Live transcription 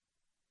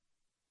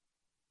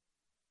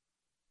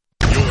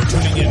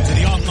Tuning into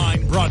the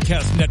online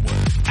broadcast network,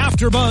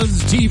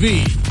 AfterBuzz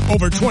TV.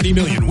 Over 20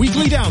 million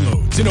weekly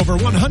downloads in over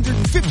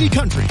 150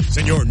 countries,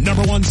 and your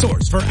number one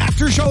source for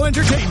after-show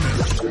entertainment.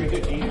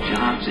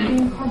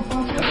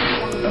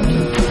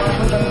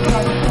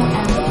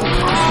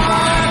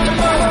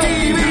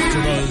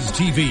 AfterBuzz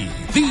TV,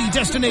 the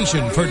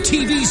destination for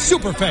TV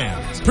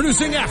superfans,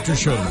 producing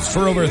aftershows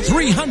for over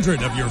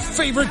 300 of your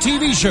favorite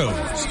TV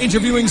shows,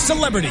 interviewing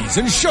celebrities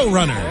and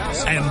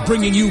showrunners, and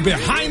bringing you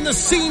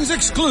behind-the-scenes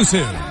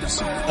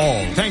exclusives.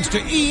 All thanks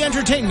to E!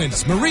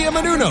 Entertainment's Maria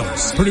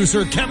Menounos,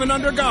 producer Kevin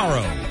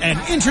Undergaro, and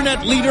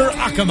internet leader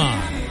Akamai.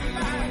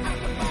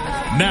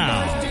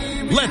 Now,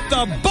 let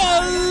the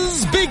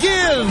buzz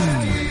begin!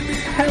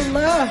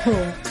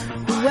 Hello.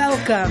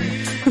 Welcome.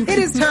 It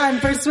is time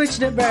for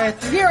Switched at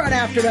Birth here on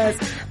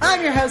AfterBuzz.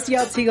 I'm your host,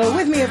 Yael Teagle.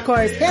 With me, of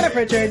course, Hannah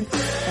Pritchard.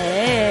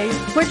 Hey.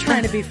 We're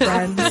trying to be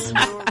friends.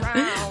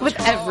 With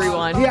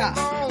everyone. Yeah.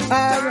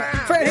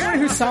 For anyone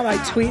who saw my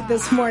tweet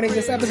this morning,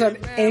 this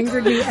episode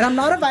angered me, and I'm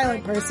not a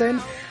violent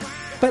person,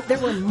 but there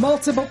were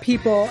multiple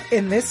people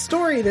in this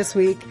story this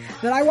week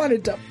that I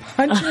wanted to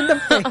punch in the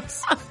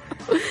face.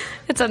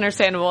 It's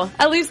understandable.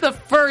 At least the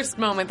first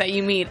moment that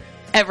you meet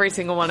every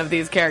single one of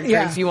these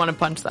characters, you want to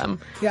punch them.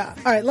 Yeah.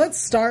 All right, let's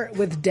start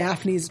with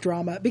Daphne's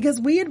drama, because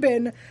we had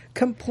been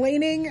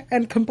complaining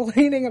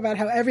about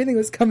how everything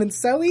was coming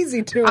so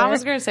easy to her. I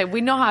was going to say, we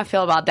know how I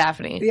feel about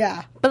Daphne.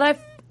 Yeah. But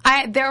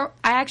I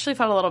actually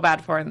felt a little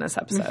bad for her in this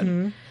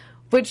episode,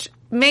 which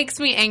makes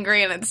me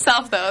angry in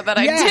itself, though, that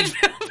I did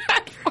feel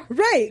bad for her.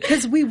 Right,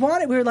 because we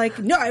were like,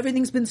 no,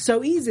 everything's been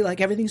so easy.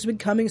 Like, everything's been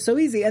coming so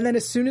easy. And then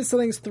as soon as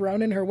something's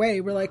thrown in her way,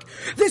 we're like,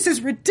 this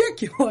is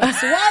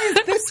ridiculous. Why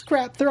is this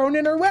crap thrown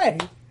in her way?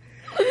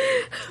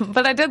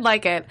 But I did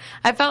like it.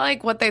 I felt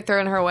like what they threw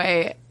in her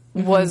way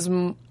was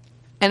an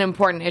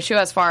important issue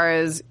as far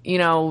as, you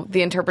know,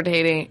 the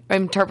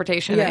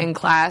interpretation in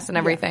class and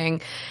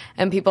everything,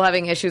 and people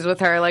having issues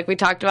with her. Like we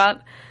talked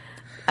about,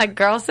 a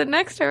girl sitting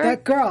next to her.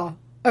 That girl.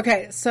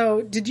 Okay,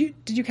 so did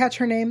you catch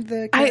her name,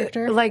 the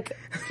character? Vilar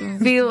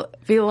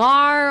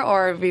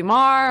or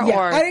Vimar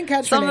or I didn't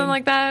catch her something name.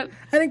 like that.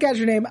 I didn't catch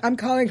her name. I'm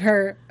calling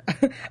her,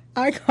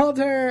 I called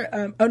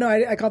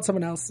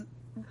someone else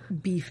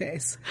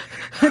B-face.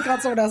 I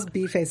called someone else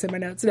B-face in my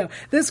notes. No,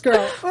 this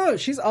girl,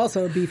 she's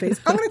also a B-face.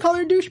 I'm going to call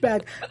her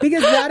douchebag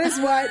because that is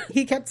what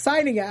he kept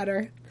signing at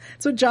her.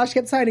 So Josh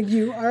kept signing,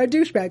 you are a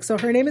douchebag. So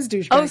her name is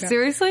douchebag. Oh,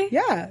 seriously?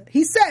 Yeah.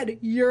 He said,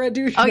 you're a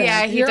douchebag. Oh,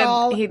 yeah. You're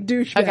all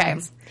douchebags. Okay.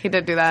 He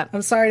did do that.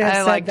 I'm sorry to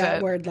have said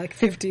that word like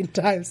 15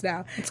 times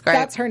now. It's great.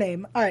 That's her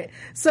name. All right.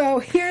 So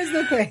here's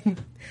the thing.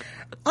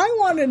 I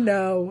want to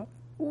know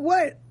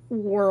what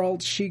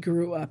world she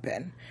grew up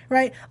in,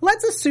 right?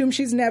 Let's assume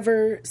she's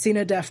never seen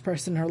a deaf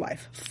person in her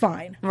life.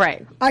 Fine.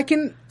 Right. I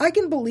can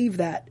believe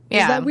that.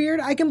 Yeah. Is that weird?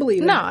 I can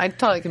believe it. No, I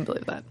totally can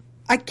believe that.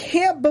 I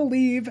can't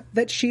believe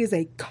that she is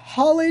a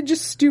college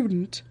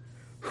student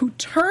who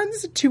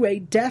turns to a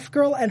deaf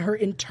girl and her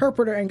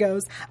interpreter and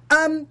goes,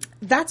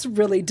 that's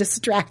really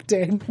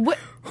distracting.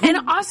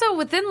 And also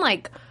within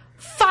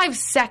 5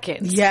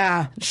 seconds.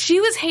 Yeah.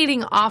 She was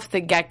hating off the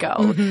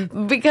get-go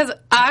because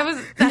I was...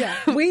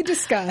 we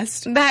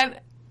discussed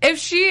that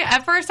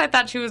at first I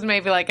thought she was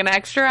maybe an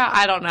extra.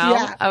 I don't know.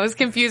 Yeah. I was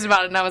confused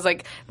about it and I was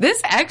like,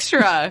 this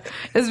extra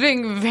is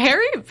being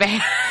very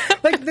bad.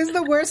 This is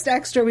the worst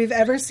extra we've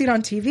ever seen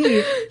on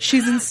TV.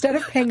 She's, instead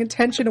of paying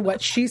attention to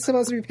what she's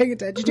supposed to be paying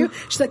attention to,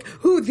 she's like,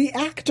 ooh, the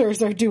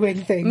actors are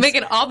doing things.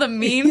 Making all the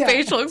mean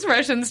facial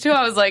expressions too.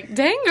 I was like,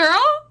 dang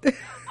girl.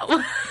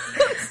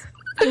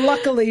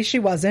 Luckily, she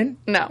wasn't.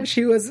 No.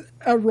 She was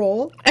a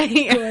role.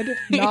 Good.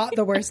 Not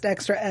the worst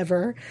extra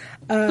ever.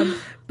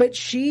 But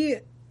she...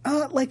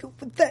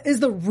 that is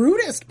the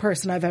rudest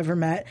person I've ever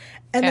met.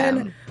 And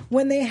then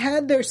when they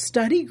had their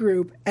study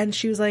group and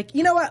she was like,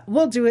 you know what,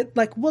 we'll do it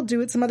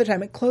some other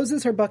time. It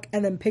closes her book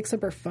and then picks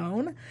up her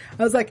phone.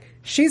 I was like,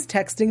 she's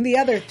texting the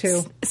other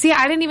two. See,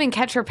 I didn't even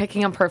catch her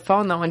picking up her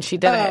phone though when she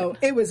did it. Oh,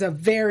 it was a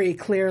very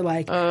clear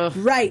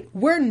right,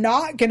 we're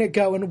not going to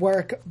go and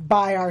work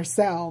by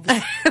ourselves.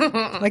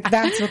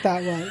 That's what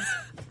that was.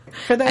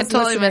 For those I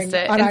totally listening missed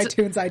it. On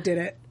iTunes, I did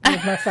it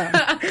with my phone.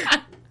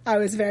 I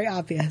was very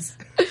obvious.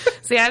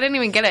 See, I didn't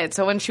even get it.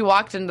 So when she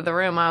walked into the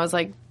room, I was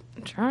like,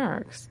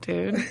 jerks,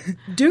 dude.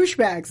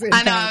 Douchebags.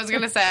 I know, I was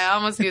going to say, I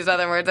almost used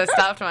other words. I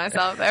stopped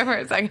myself there for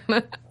a second.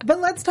 But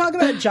let's talk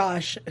about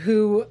Josh,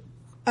 who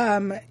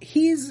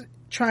he's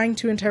trying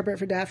to interpret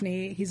for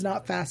Daphne. He's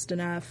not fast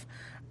enough.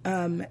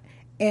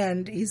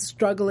 And he's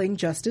struggling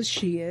just as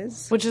she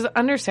is. Which is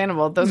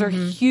understandable. Those are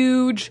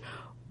huge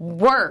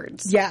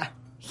words. Yeah.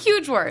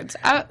 Huge words.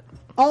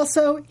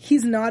 Also,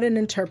 he's not an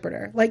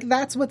interpreter.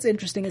 That's what's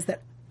interesting is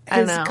that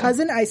his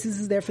cousin Isis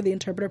is there for the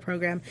interpreter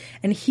program,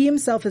 and he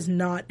himself is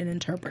not an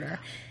interpreter.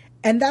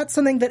 And that's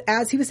something that,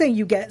 as he was saying,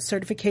 you get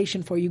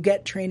certification for, you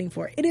get training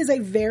for. It is a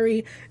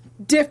very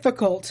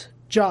difficult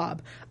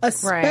job,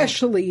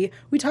 especially,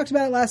 we talked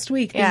about it last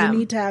week, that you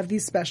need to have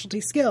these specialty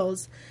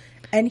skills.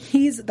 And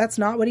that's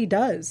not what he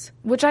does.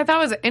 Which I thought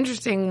was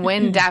interesting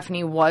when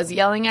Daphne was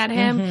yelling at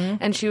him,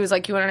 and she was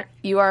like,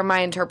 you are my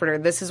interpreter.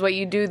 This is what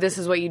you do. This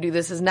is what you do.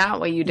 This is not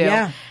what you do.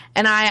 Yeah.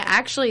 And I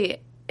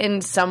actually,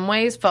 in some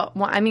ways, felt,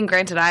 well, I mean,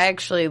 granted, I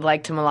actually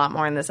liked him a lot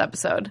more in this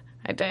episode.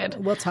 I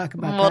did. We'll talk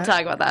about that. We'll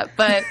talk about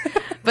that.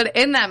 But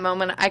in that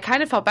moment, I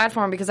kind of felt bad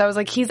for him because I was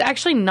like, he's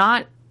actually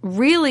not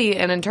really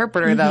an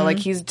interpreter, though. Like,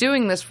 he's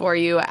doing this for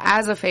you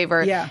as a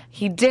favor. Yeah.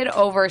 He did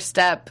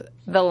overstep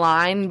the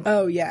line.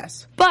 Oh,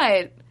 yes.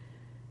 But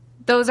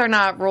those are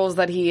not rules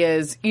that he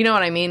is. You know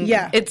what I mean?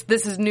 Yeah.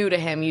 This is new to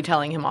him, you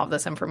telling him all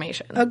this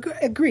information.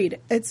 Agreed.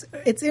 It's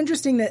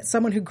interesting that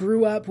someone who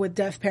grew up with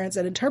deaf parents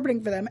and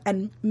interpreting for them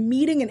and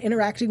meeting and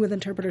interacting with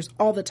interpreters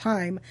all the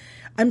time,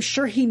 I'm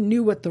sure he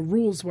knew what the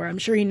rules were. I'm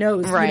sure he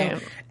knows. Right. You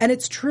know, and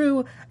it's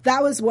true.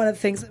 That was one of the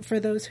things, for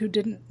those who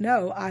didn't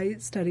know, I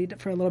studied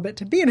for a little bit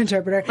to be an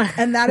interpreter.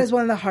 And that is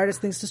one of the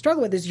hardest things to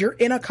struggle with, is you're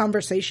in a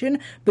conversation,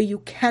 but you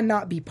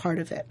cannot be part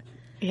of it.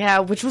 Yeah,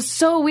 which was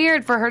so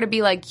weird for her to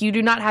be like, you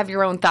do not have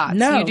your own thoughts.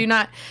 No. You do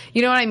not,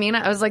 you know what I mean?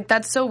 I was like,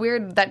 that's so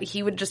weird that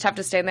he would just have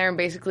to stand there and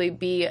basically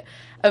be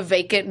a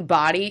vacant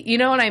body. You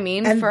know what I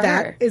mean? And for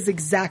that her. is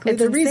exactly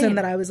the reason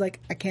that I was like,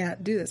 I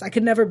can't do this. I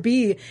could never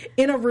be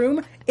in a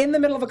room in the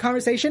middle of a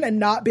conversation and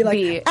not be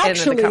like,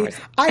 actually,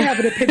 I have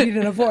an opinion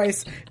and a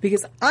voice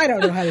because I don't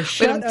know how to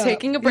shut up. But I'm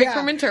taking a break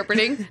from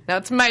interpreting. Now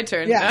it's my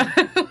turn. Yeah.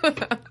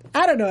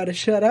 I don't know how to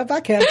shut up.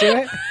 I can't do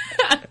it.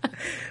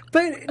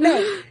 But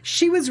no,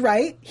 she was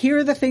right. Here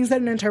are the things that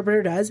an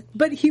interpreter does.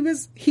 But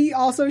he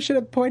also should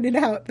have pointed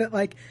out that,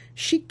 like,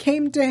 she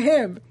came to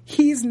him.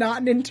 He's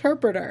not an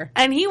interpreter.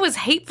 And he was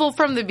hateful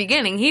from the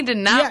beginning. He did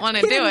not want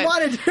to do it. He didn't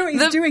want to do it.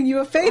 He's doing you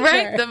a favor.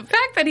 Right. The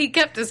fact that he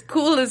kept as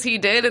cool as he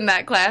did in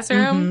that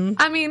classroom,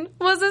 I mean,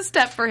 was a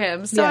step for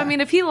him. So, I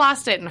mean, if he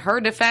lost it in her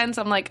defense,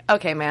 I'm like,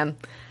 okay, man.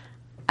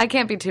 I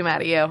can't be too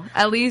mad at you.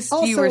 At least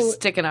also, you were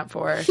sticking up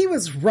for her. He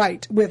was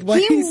right with what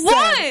he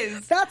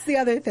said. That's the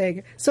other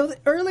thing. So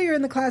earlier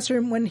in the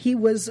classroom, when he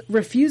was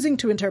refusing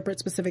to interpret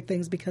specific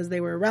things because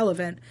they were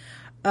irrelevant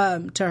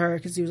to her,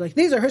 because he was like,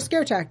 these are her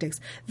scare tactics.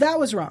 That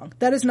was wrong.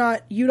 That is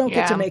not, you don't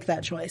get to make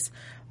that choice.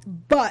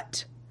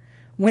 But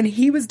when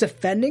he was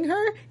defending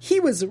her,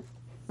 he was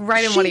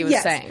right in what he was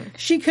saying.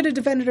 She could have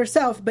defended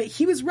herself, but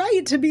he was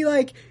right to be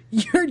like,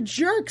 you're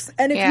jerks.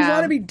 And if you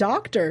want to be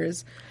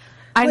doctors...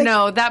 I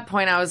know, that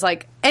point I was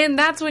like, and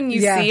that's when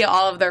you see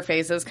all of their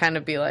faces kind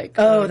of be like,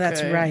 oh, okay.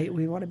 That's right.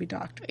 We want to be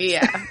doctors.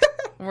 Yeah.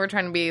 We're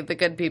trying to be the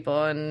good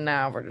people, and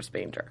now we're just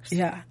being jerks.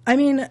 Yeah. I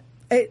mean,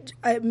 it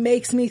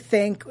makes me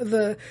think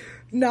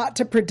not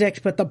to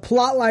predict, but the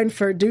plot line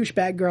for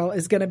Douchebag Girl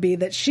is going to be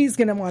that she's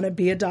going to want to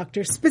be a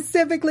doctor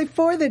specifically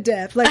for the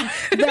deaf. Like,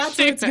 that's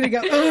where it's going to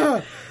go.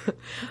 Ugh.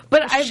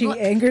 But she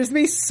angers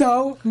me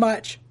so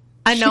much.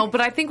 I know, but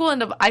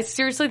I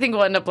seriously think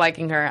we'll end up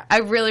liking her.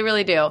 I really,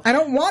 really do. I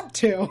don't want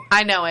to.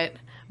 I know it.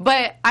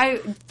 But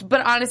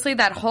honestly,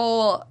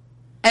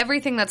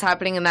 everything that's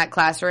happening in that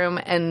classroom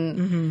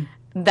and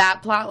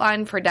that plot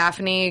line for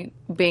Daphne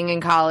being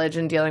in college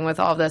and dealing with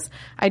all of this,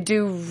 I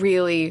do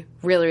really,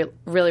 really,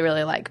 really,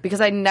 really like. Because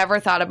I never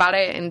thought about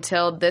it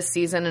until this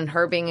season and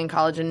her being in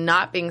college and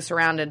not being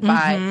surrounded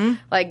by,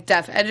 like,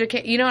 deaf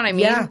you know what I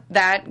mean? Yeah.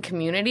 That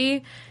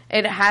community,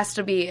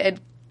 it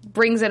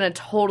brings in a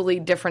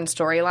totally different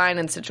storyline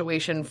and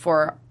situation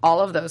for all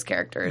of those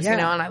characters, you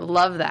know, and I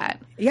love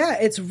that. Yeah,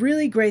 it's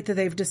really great that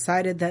they've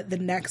decided that the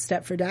next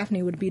step for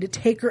Daphne would be to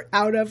take her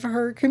out of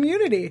her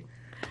community.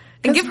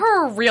 And give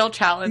her a real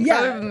challenge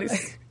other than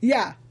these.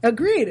 Yeah,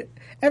 agreed.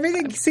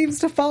 Everything seems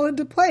to fall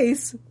into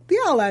place. Yeah,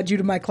 I'll add you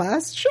to my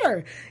class.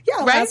 Sure. Yeah,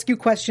 I'll ask you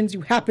questions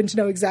you happen to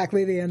know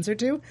exactly the answer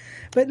to.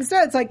 But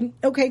instead, it's like,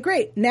 okay,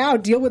 great. Now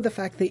deal with the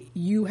fact that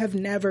you have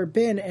never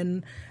been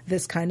in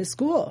this kind of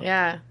school.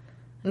 Yeah.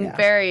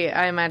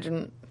 I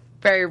imagine,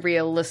 very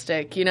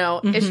realistic,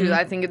 issues.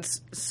 I think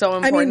it's so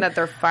important that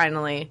they're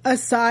finally...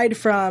 Aside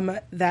from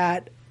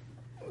that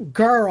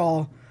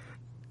girl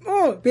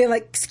being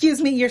like,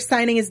 excuse me, your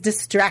signing is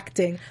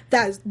distracting.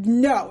 That is,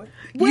 no.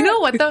 You know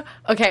what, though?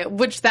 Okay,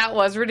 which that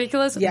was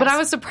ridiculous. Yes. But I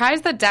was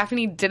surprised that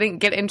Daphne didn't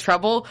get in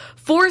trouble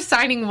for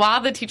signing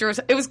while the teacher was...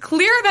 It was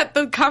clear that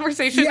the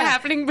conversation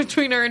happening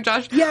between her and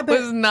Josh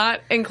was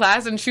not in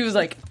class, and she was,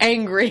 like,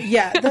 angry.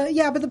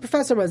 But the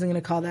professor wasn't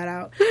going to call that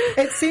out.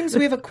 It seems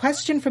we have a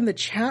question from the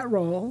chat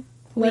roll.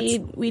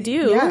 We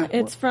do. Yeah.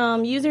 It's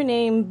from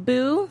username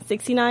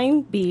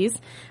Boo69Bs.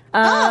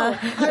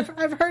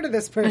 I've heard of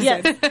this person.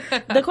 Yes.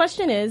 The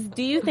question is,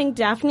 do you think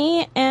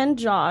Daphne and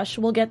Josh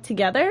will get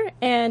together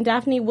and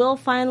Daphne will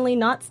finally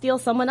not steal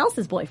someone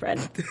else's boyfriend?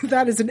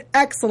 That is an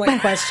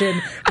excellent question,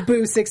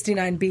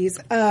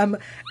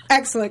 Boo69Bs.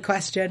 Excellent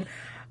question.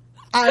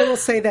 I will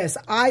say this.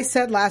 I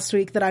said last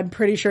week that I'm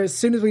pretty sure as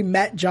soon as we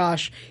met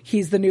Josh,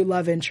 he's the new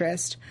love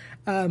interest.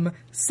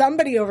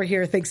 Somebody over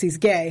here thinks he's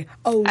gay.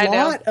 A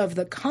lot of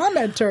the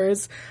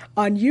commenters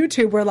on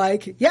YouTube were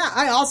like, yeah,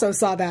 I also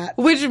saw that.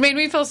 Which made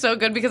me feel so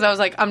good because I was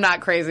like, I'm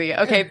not crazy.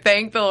 Okay,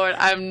 thank the Lord,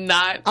 I'm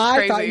not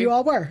crazy. I thought you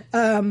all were.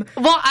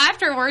 Well,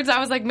 afterwards, I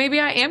was like, maybe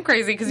I am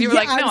crazy because you were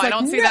like, no, I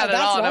don't see that at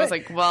all. And I was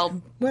like,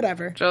 well,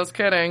 whatever. Just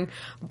kidding.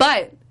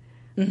 But...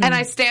 Mm-hmm. And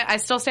I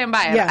still stand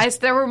by it. Yeah.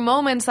 There were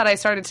moments that I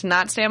started to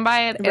not stand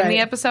by it in the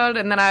episode,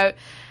 and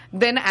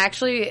then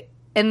actually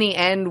in the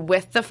end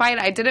with the fight,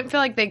 I didn't feel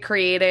like they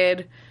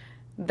created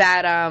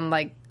that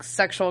like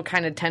sexual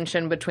kind of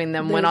tension between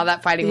them when all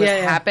that fighting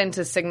happened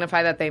to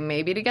signify that they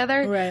may be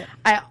together. Right.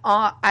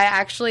 I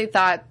actually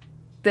thought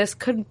this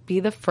could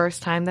be the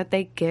first time that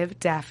they give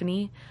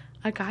Daphne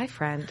a guy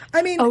friend.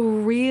 I mean, a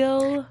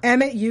real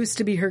Emmett used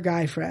to be her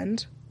guy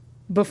friend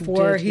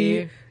before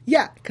he.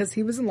 Yeah, because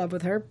he was in love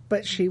with her,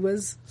 but she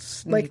was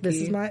like, this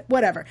is my...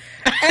 Whatever.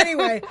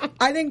 Anyway,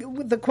 I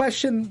think the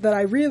question that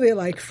I really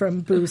like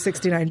from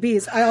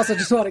Boo69Bs, I also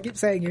just want to keep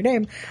saying your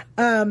name,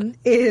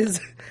 is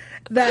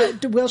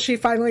that will she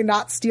finally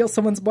not steal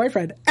someone's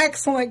boyfriend?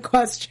 Excellent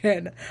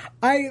question.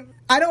 I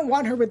don't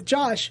want her with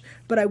Josh,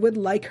 but I would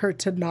like her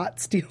to not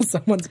steal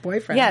someone's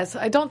boyfriend. Yes,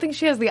 I don't think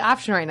she has the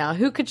option right now.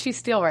 Who could she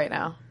steal right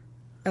now?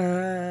 I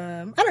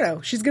don't know.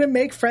 She's going to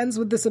make friends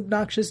with this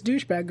obnoxious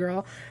douchebag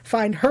girl,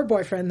 find her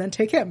boyfriend, then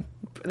take him.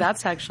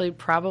 That's actually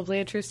probably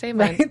a true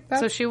statement. Right?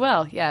 So she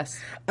will,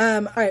 yes.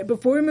 All right,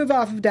 before we move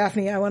off of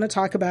Daphne, I want to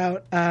talk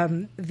about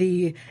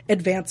the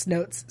advance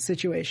notes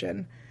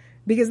situation.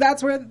 Because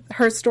that's where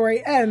her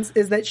story ends,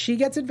 is that she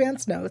gets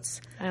advance notes.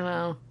 I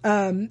know.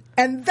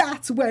 And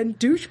that's when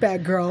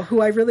douchebag girl,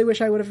 who I really wish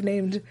I would have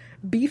named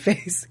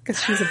B-Face,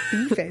 because she's a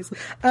B-Face,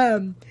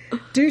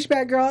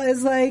 douchebag girl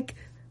is like,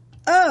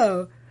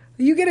 oh,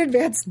 you get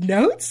advanced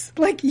notes?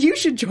 Like, you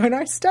should join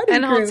our study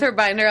and group. holds her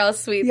binder all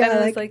sweet. Yeah,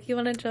 and is like, you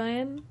want to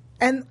join?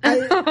 And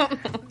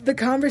the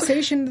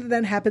conversation that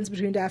then happens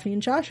between Daphne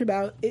and Josh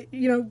about,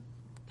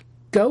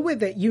 go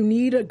with it. You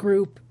need a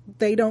group.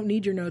 They don't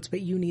need your notes,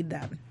 but you need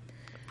them.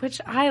 Which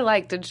I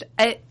liked.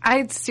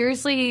 I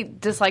seriously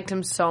disliked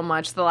him so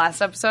much the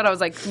last episode. I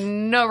was like,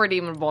 no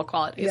redeemable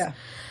qualities. Yeah.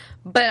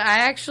 But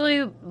I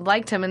actually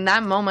liked him. In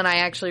that moment, I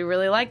actually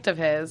really liked of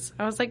his.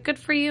 I was like, good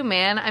for you,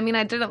 man. I mean,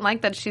 I didn't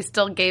like that she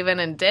still gave in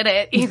and did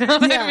it. You know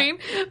what I mean?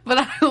 But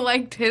I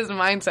liked his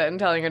mindset in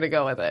telling her to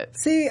go with it.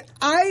 See,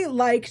 I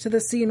liked the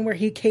scene where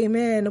he came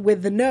in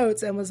with the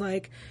notes and was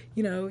like,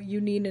 you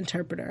need an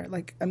interpreter.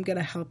 Like, I'm going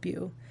to help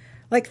you.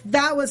 Like,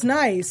 that was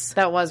nice.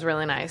 That was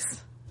really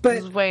nice. But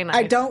it was way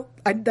nice.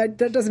 That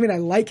doesn't mean I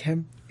like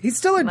him. He's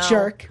still a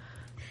jerk.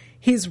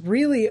 He's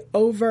really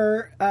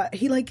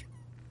overreacts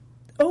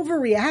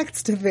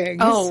to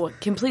things. Oh,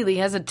 completely. He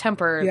has a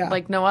temper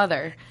like no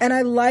other. And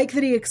I like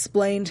that he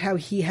explained how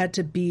he had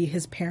to be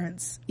his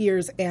parents'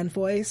 ears and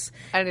voice.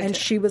 And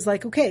she was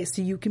like, okay,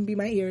 so you can be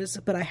my ears,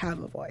 but I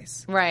have a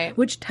voice. Right.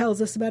 Which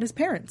tells us about his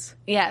parents.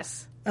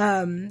 Yes.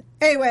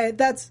 Anyway,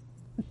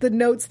 the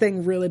notes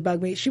thing really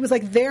bugged me. She was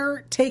like,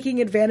 they're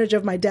taking advantage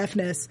of my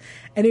deafness.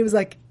 And he was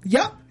like,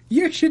 yep,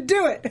 you should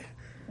do it.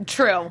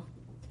 True.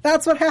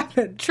 That's what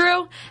happened.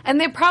 True. And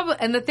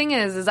the thing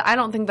is I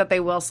don't think that they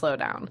will slow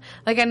down.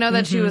 Like, I know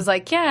that she was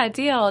like, yeah,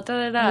 deal,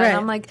 da-da-da. Right. And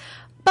I'm like,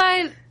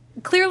 but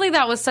clearly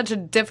that was such a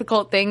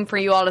difficult thing for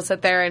you all to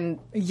sit there and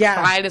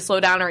try to slow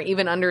down or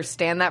even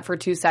understand that for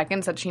 2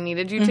 seconds that she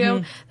needed you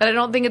to, that I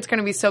don't think it's going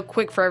to be so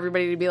quick for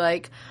everybody to be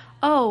like,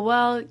 oh,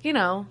 well,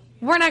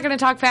 we're not going to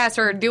talk fast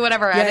or do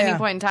whatever at any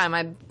point in time.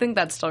 I think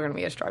that's still going to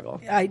be a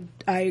struggle. I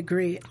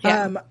agree.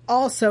 Yeah.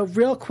 Also,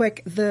 real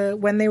quick,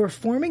 when they were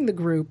forming the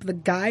group, the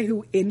guy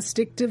who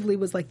instinctively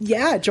was like,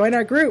 yeah, join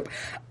our group,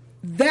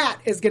 that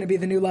is going to be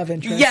the new love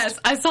interest. Yes,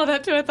 I saw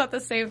that too. I thought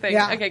the same thing.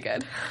 Yeah. Okay,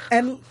 good.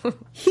 And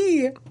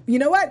you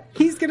know what?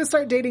 He's going to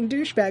start dating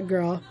douchebag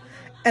girl.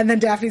 And then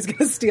Daphne's going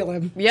to steal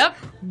him. Yep.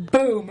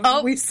 Boom.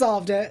 Oh. We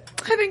solved it.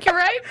 I think you're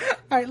right.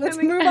 All right, let's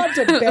move on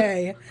to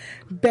Bae.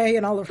 Bae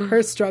and all of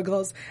her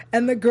struggles.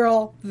 And the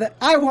girl that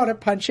I want to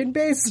punch in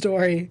Bae's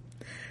story.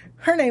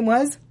 Her name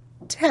was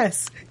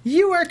Tess.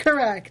 You were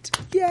correct.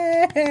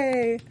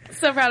 Yay.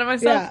 So proud of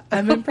myself. Yeah,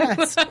 I'm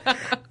impressed.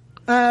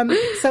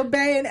 So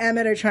Bae and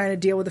Emmett are trying to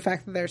deal with the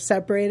fact that they're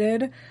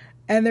separated.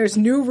 And there's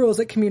new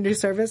rules at community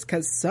service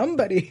because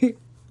somebody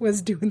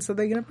was doing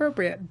something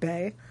inappropriate.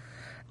 Bae.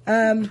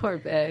 Poor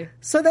Bae.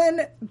 So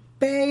then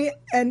Bae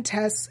and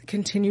Tess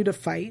continue to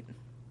fight.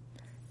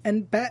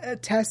 And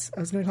Tess, I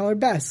was going to call her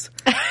Bess.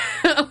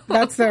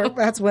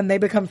 That's when they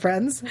become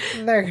friends.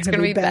 They're going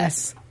to be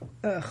Bess.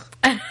 Ugh.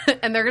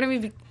 And they're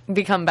going to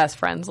become best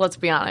friends, let's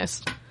be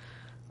honest.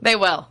 They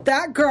will.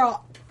 That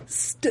girl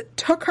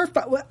took her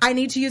phone. I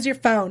need to use your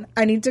phone.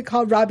 I need to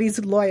call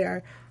Robbie's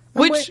lawyer.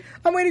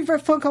 I'm waiting for a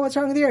phone call. What's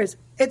wrong with yours?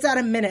 It's out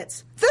of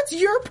minutes. That's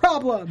your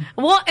problem.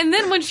 Well, and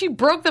then when she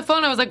broke the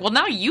phone, I was like, well,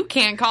 now you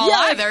can't call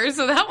either.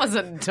 So that was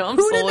a dumb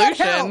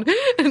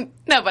solution.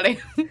 Nobody.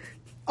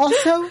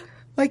 Also,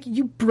 like,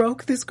 you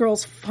broke this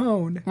girl's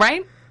phone.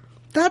 Right?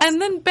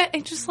 And then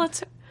it just lets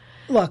her.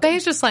 Look,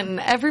 Bae's just letting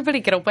everybody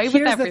get away with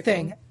everything. Here's the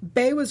thing.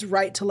 Bae was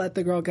right to let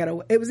the girl get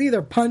away. It was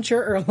either punch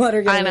her or let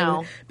her get away. I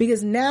know.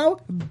 Because now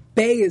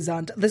Bae is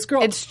on. This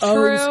girl owns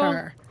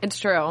her. It's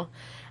true.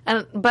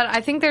 But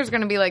I think there's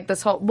going to be like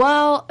this whole...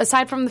 Well,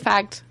 aside from the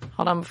fact...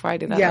 Hold on before I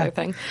do that other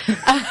thing.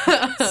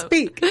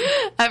 Speak.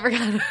 I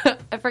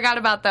forgot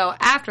about, though,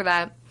 after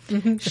that,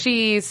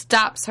 she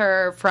stops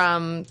her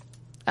from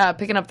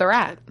picking up the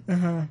rat.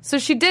 So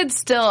she did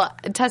still...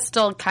 Tess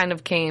still kind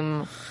of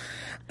came...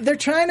 They're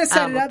trying to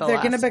set it up. They're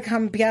going to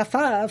become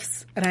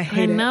BFFs, and I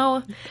hate it. I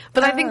know.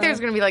 But I think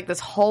there's going to be like this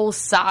whole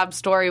sob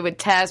story with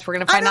Tess. We're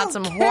going to find out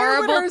some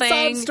horrible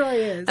thing. Sob story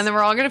is. And then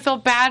we're all going to feel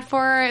bad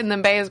for her, and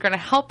then Bae is going to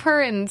help her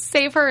and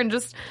save her and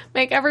just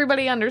make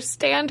everybody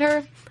understand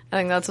her. I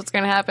think that's what's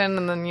going to happen.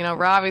 And then,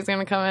 Robbie's going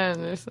to come in.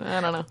 And just,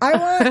 I don't know.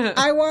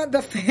 I want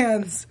the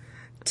fans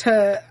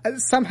to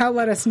somehow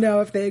let us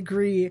know if they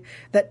agree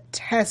that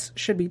Tess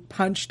should be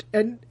punched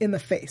in the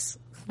face.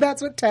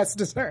 That's what Tess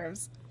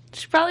deserves.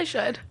 She probably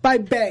should. By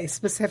Bae,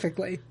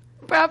 specifically.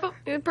 Probably.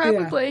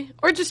 Yeah.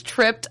 Or just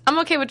tripped. I'm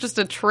okay with just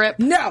a trip.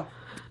 No.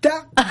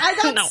 I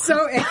got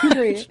so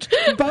angry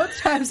both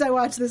times I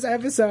watched this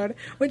episode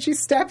when she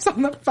steps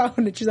on the phone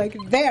and she's like,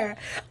 there.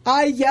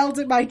 I yelled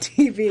at my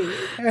TV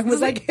and was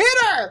like, hit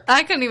her!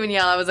 I couldn't even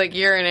yell. I was like,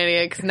 you're an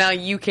idiot because now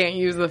you can't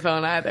use the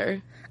phone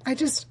either.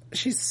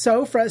 She's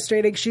so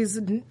frustrating. She's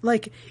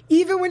like,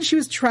 even when she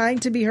was trying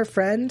to be her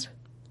friend,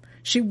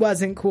 she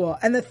wasn't cool.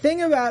 And the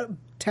thing about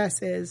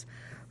Tess is,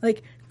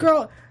 like,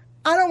 girl,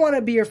 I don't want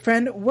to be your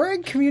friend. We're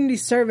in community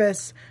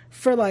service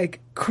for,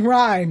 like,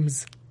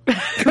 crimes. We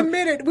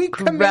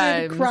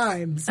committed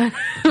crimes.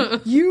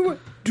 You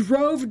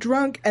drove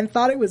drunk and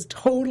thought it was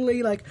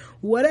totally, like,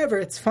 whatever,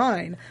 it's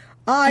fine.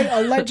 I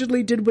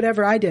allegedly did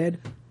whatever I did.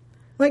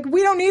 Like,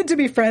 we don't need to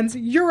be friends.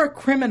 You're a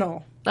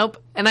criminal.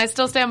 Nope. And I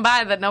still stand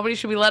by that nobody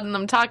should be letting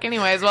them talk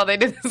anyways while they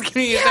do this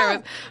community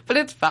service. But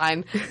it's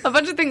fine. A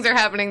bunch of things are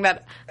happening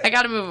that I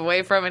got to move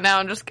away from it now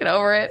and just get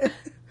over it.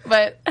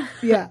 But,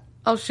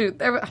 oh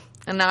shoot,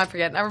 and now I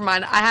forget. Never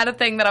mind. I had a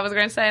thing that I was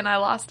going to say and I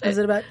lost it. Is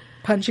it about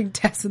punching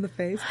Tess in the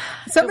face?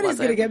 Somebody's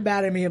going to get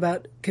mad at me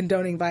about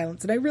condoning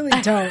violence, and I really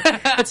don't.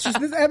 It's just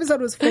this episode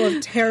was full of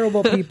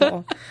terrible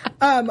people.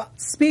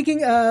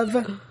 Speaking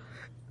of,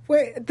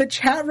 the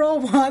chat roll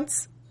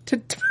wants to...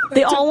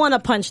 They all want to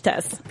punch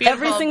Tess. Beautiful.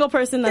 Every single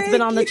person that's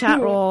been on the chat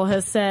roll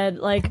has said,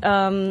 like,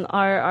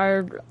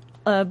 our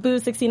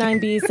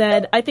Boo69B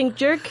said, I think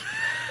Jerk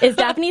is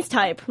Daphne's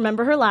type.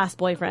 Remember her last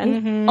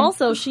boyfriend.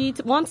 Also, she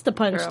wants to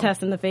punch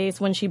Tess in the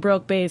face when she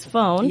broke Bae's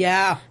phone.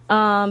 Yeah.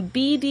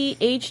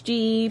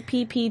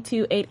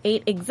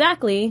 BDHGPP288,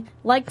 exactly.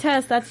 Like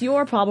Tess, that's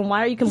your problem.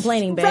 Why are you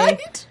complaining, Bae?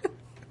 Right?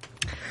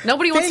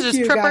 Nobody wants to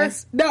just trip her?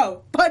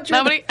 No, punch her.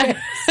 Nobody.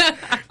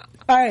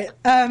 All right.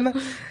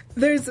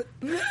 There's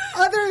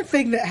other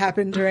thing that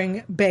happened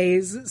during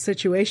Bae's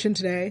situation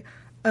today.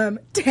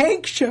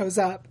 Tank shows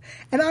up,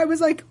 and I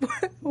was like,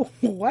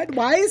 what?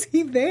 Why is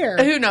he there?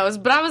 Who knows?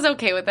 But I was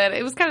okay with it.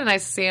 It was kind of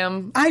nice to see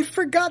him. I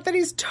forgot that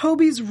he's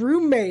Toby's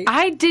roommate.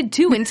 I did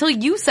too, until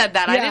you said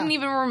that. Yeah. I didn't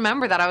even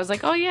remember that. I was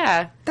like, oh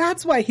yeah.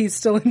 That's why he's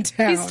still in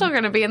town. He's still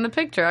going to be in the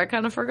picture. I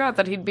kind of forgot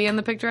that he'd be in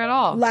the picture at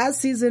all.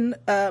 Last season,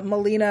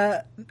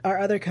 Melina, our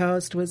other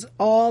co-host, was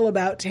all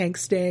about Tank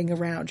staying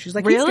around. She's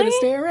like, he's going to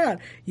stay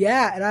around.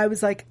 Yeah, and I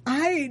was like,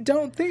 I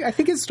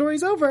think his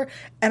story's over.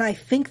 And I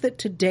think that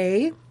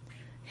today...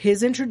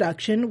 his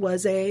introduction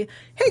was hey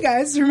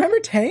guys, remember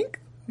Tank?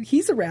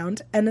 He's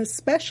around, and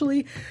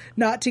especially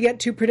not to get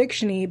too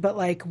prediction-y, but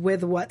like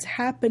with what's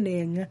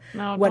happening,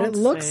 what it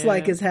looks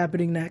like is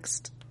happening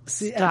next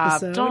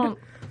episode. Don't.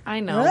 I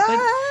know,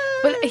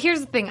 but here's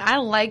the thing. I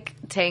like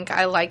Tank.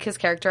 I like his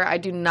character. I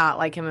do not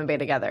like him and Bae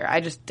together. I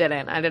just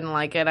didn't. I didn't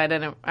like it. I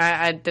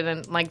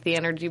didn't like the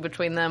energy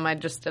between them. I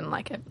just didn't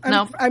like it.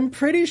 I'm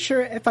pretty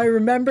sure if I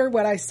remember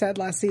what I said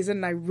last season,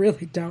 and I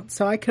really don't,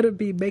 so I could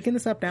be making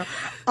this up now.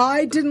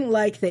 I didn't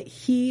like that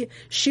she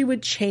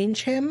would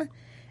change him,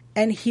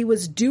 and he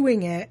was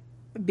doing it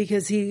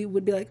because he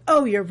would be like,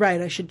 oh, you're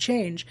right, I should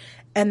change.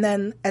 And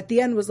then at the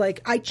end was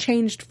like, I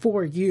changed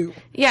for you.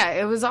 Yeah,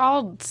 it was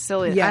all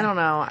silly. Yeah. I don't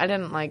know. I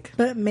didn't like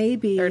But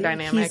maybe their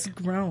dynamic. He's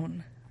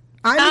grown.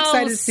 I'm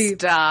excited to see.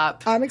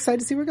 Stop. I'm excited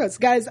to see where it goes.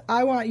 Guys,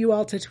 I want you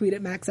all to tweet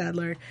at Max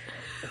Adler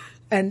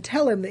and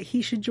tell him that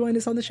he should join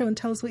us on the show and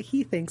tell us what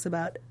he thinks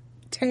about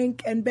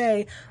Tank and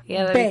Bae.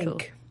 Yeah,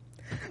 Bank.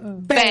 Cool.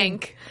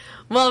 Bank.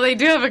 Well, they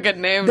do have a good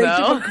name,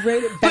 though. They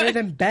do look better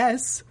than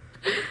Bess.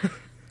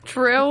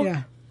 True.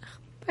 Yeah.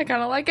 I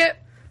kind of like it.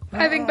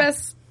 I think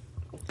Bess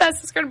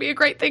is going to be a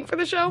great thing for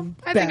the show.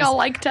 I think I'll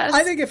like Tess.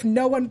 I think if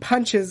no one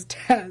punches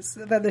Tess,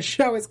 then the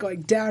show is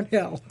going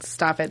downhill.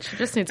 Stop it. She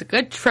just needs a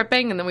good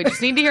tripping, and then we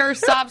just need to hear her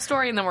sob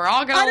story, and then we're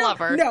all going to love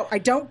her. No, I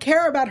don't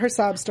care about her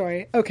sob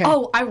story. Okay.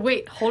 Oh,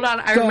 wait. Hold on.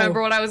 I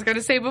remember what I was going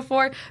to say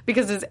before,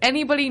 because does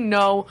anybody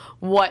know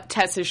what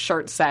Tess's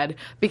shirt said?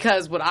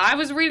 Because when I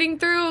was reading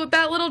through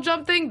that little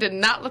jump thing, did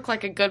not look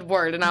like a good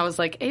word, and I was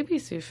like,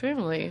 ABC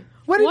Family.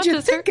 What did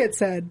you think it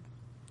said?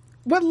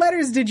 What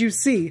letters did you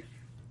see?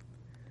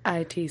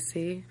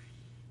 ITC.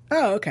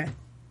 Oh, okay.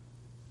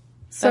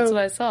 So that's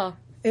what I saw.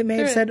 It may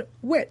have said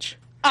witch.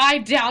 I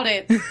doubt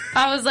it.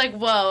 I was like,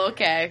 whoa,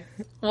 okay.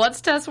 What's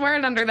Tess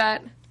wearing under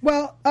that?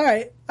 Well, all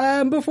right.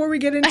 Before we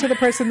get into the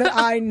person that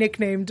I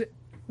nicknamed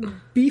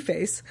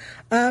B-Face,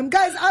 guys,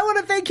 I want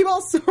to thank you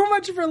all so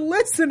much for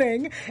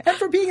listening and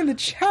for being in the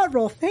chat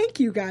roll. Thank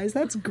you, guys.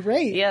 That's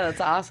great. Yeah,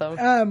 that's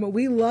awesome.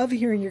 We love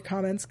hearing your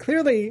comments.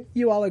 Clearly,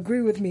 you all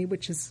agree with me,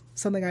 which is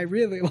something I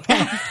really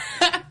love.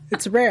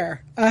 It's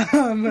rare.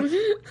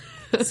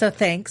 So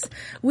thanks.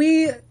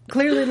 We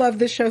clearly love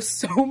this show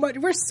so much.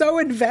 We're so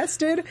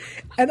invested,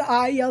 and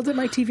I yelled at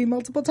my TV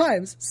multiple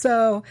times.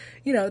 So,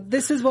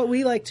 this is what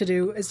we like to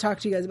do, is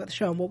talk to you guys about the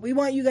show. And what we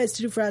want you guys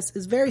to do for us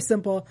is very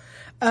simple.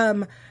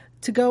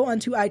 To go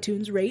onto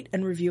iTunes, rate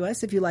and review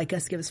us. If you like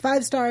us, give us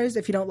 5 stars.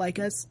 If you don't like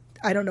us,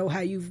 I don't know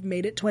how you've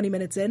made it 20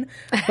 minutes in,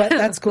 but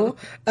that's cool.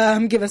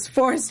 Give us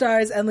 4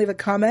 stars and leave a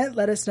comment.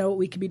 Let us know what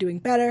we could be doing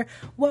better,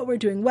 what we're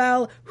doing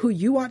well, who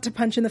you want to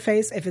punch in the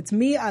face. If it's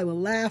me, I will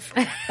laugh.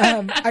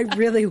 I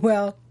really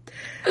will.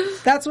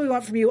 That's what we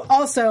want from you.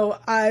 Also,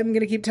 I'm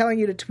going to keep telling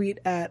you to tweet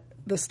at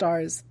the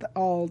stars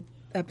all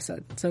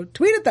episode. So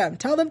tweet at them.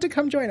 Tell them to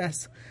come join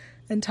us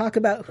and talk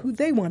about who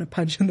they want to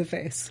punch in the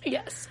face.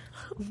 Yes.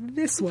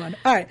 This one.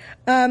 All right.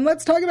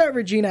 Let's talk about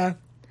Regina.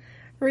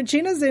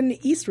 Regina's in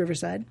East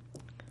Riverside.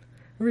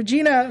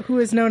 Regina, who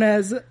is known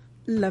as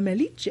La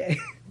Meliche.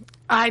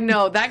 I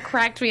know. That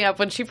cracked me up.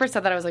 When she first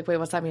said that, I was like, wait,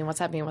 what's that mean? What's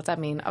that mean? What's that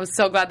mean? I was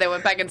so glad they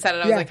went back and said it.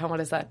 I was like, oh, what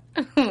is that?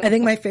 I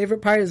think my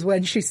favorite part is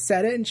when she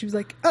said it and she was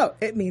like, oh,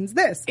 it means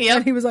this. Yep.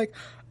 And he was like,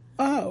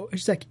 oh. And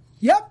she's like,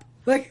 yep.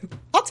 Like,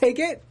 I'll take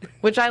it.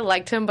 Which I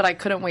liked him, but I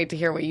couldn't wait to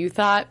hear what you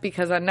thought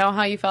because I know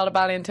how you felt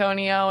about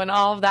Antonio and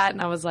all of that.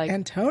 And I was like,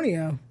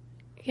 Antonio?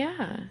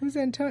 Yeah. Who's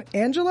Antonio?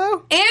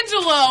 Angelo?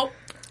 Angelo!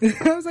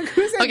 I was like,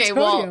 who's Antonio? Okay,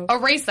 well,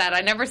 erase that.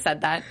 I never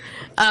said that.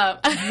 Well,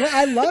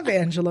 I love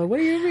Angelo. What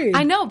do you mean?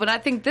 I know, but I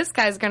think this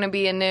guy's going to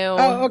be a new...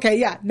 Oh, okay,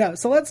 yeah. No,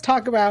 so let's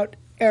talk about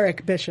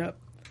Eric Bishop.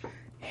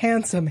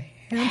 Handsome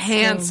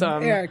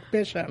Eric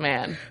Bishop.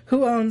 Man.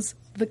 Who owns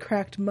the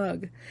Cracked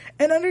Mug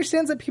and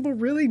understands that people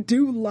really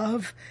do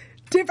love...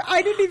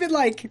 I didn't even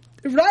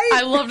right?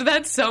 I loved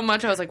that so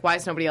much. I was like, why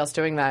is nobody else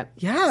doing that?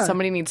 Yeah.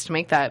 Somebody needs to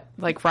make that,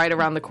 right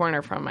around the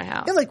corner from my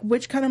house. Yeah,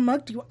 which kind of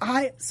mug do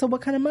you... So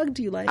what kind of mug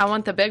do you like? I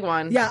want the big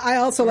one. Yeah, I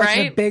also like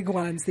the big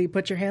ones that you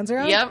put your hands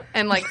around. Yep,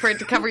 and for it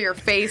to cover your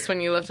face when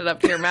you lift it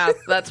up to your mouth.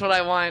 That's what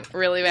I want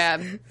really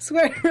bad.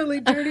 Sweating really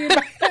dirty in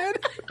my head.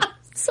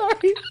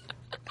 Sorry.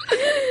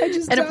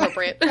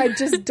 Inappropriate. I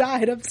just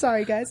died. I'm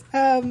sorry, guys.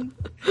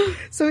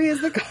 So he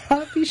has the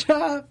coffee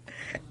shop,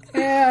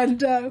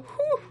 and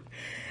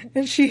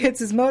and she hits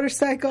his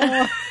motorcycle.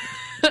 All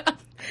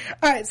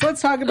right, so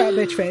let's talk about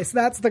bitch face.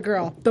 That's the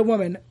girl, the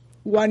woman,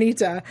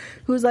 Juanita,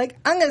 who's like,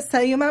 I'm going to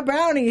sell you my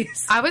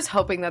brownies. I was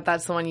hoping that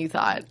that's the one you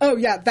thought. Oh,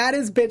 yeah, that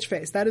is bitch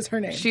face. That is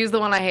her name. She's the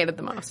one I hated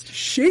the most.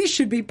 She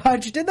should be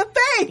punched in the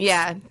face.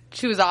 Yeah,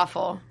 she was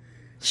awful.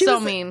 She so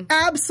was mean.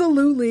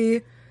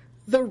 Absolutely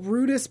the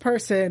rudest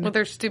person. With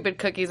her stupid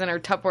cookies and her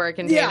Tupperware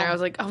container. Yeah. I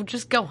was like, oh,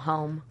 just go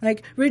home.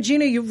 Like,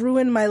 Regina, you've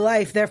ruined my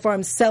life, therefore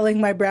I'm selling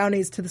my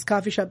brownies to this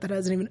coffee shop that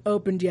hasn't even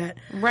opened yet.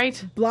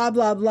 Right. Blah,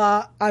 blah,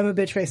 blah. I'm a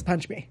bitch face.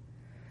 Punch me.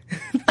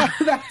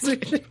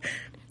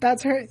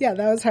 That's her. Yeah,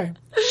 that was her.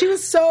 She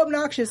was so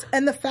obnoxious.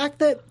 And the fact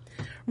that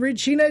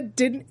Regina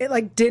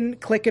didn't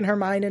click in her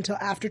mind until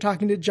after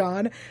talking to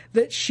John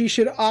that she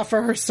should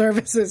offer her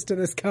services to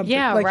this company.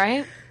 Yeah,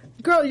 right?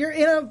 Girl, you're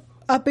in a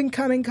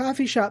up-and-coming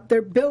coffee shop.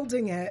 They're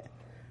building it.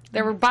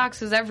 There were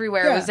boxes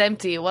everywhere. Yeah. It was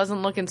empty. It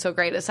wasn't looking so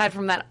great. Aside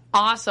from that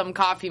awesome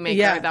coffee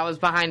maker that was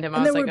behind him. I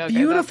was like, okay,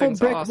 beautiful that thing's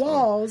brick awesome.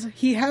 walls.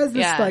 He has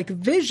this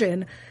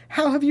vision.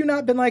 How have you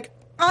not been like,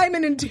 I'm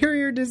an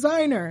interior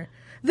designer?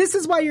 This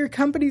is why your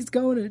company's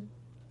going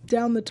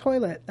down the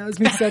toilet. That was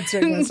me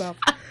censoring myself.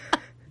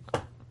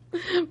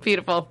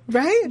 Beautiful.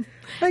 Right?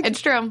 It's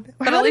true.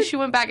 But at least she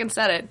went back and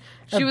said it.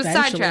 She was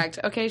sidetracked.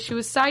 Okay, she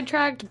was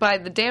sidetracked by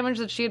the damage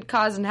that she had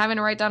caused and having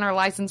to write down her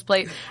license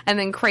plate, and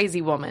then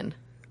crazy woman.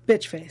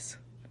 Bitch face.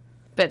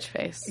 Bitch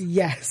face.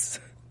 Yes.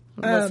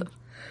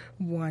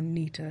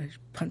 Juanita,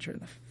 punch her in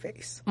the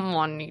face.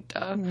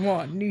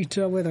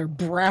 Juanita with her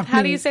brownies.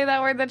 How do you say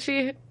that word that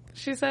she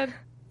said?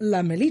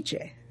 La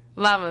Meliche.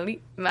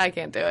 I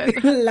can't do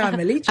it. La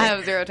Meliche. I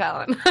have zero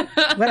talent.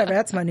 Whatever,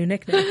 that's my new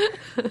nickname.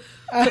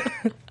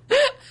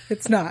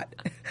 It's not.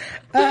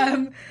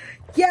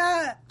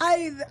 Yeah,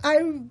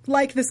 I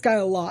like this guy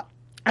a lot.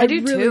 I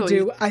do really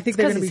too. do. I think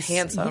they're going to be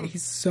handsome.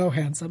 He's so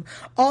handsome.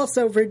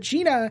 Also,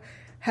 Regina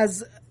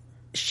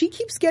she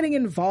keeps getting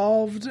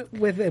involved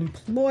with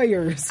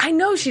employers. I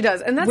know she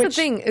does, and that's the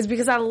thing is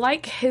because I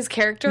like his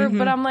character,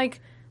 but I'm like,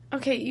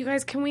 okay, you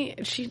guys,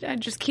 she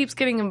just keeps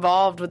getting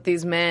involved with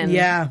these men.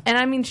 Yeah. And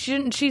I mean,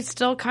 shouldn't she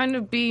still kind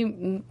of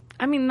be,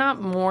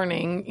 not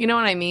mourning, you know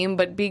what I mean,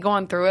 but be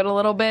going through it a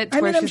little bit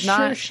to where she's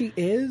not. I'm sure she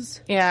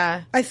is.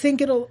 Yeah. I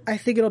think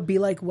it'll be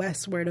like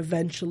Wes where it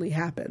eventually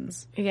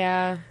happens.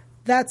 Yeah.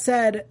 That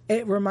said,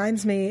 it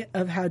reminds me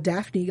of how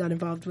Daphne got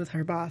involved with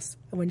her boss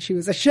when she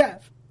was a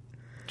chef.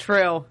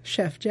 True.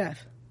 Chef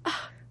Jeff.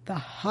 the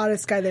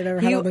hottest guy they've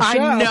ever had on the show.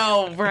 I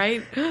know,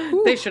 right?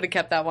 They should have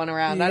kept that one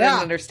around. Yeah. I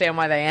didn't understand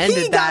why they ended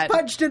that. He got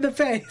punched in the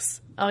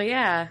face. Oh,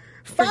 yeah.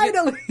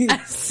 Finally.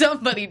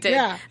 Somebody did.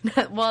 Yeah.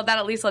 Well, that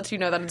at least lets you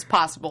know that it's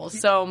possible.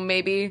 So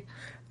maybe...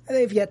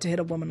 They've yet to hit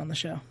a woman on the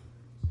show.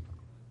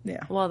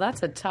 Yeah. Well,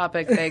 that's a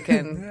topic they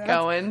can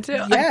go into.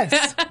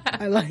 Yes.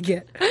 I like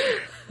it.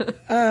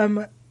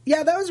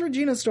 Yeah, that was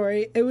Regina's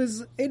story. It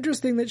was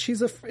interesting that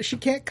she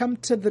can't come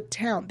to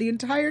the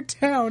entire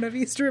town of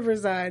East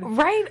Riverside.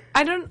 Right?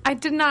 I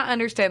did not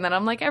understand that.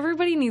 I'm like,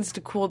 everybody needs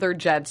to cool their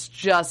jets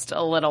just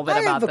a little bit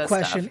about this stuff. I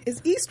have a question.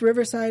 Is East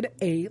Riverside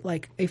a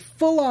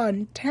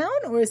full-on town,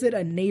 or is it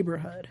a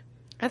neighborhood?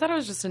 I thought it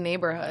was just a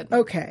neighborhood.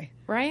 Okay.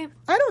 Right?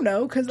 I don't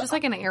know, because just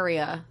like an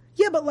area.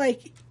 Yeah, but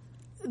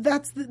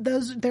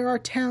there are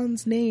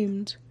towns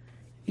named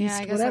Yeah,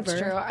 I guess that's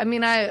true. I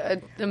mean,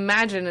 I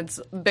imagine it's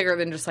bigger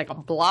than just like a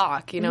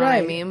block, you know what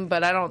I mean?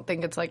 But I don't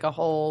think it's like a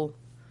whole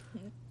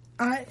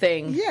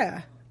thing.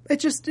 Yeah.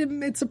 It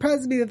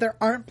surprises me that there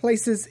aren't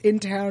places in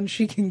town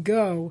she can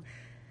go,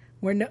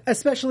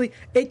 especially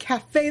a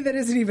cafe that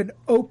isn't even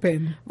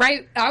open.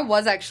 Right. I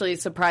was actually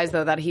surprised,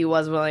 though, that he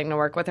was willing to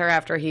work with her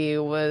after he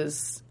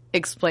was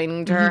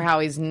explaining to her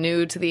how he's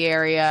new to the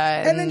area.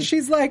 And then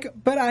she's like,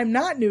 but I'm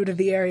not new to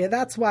the area.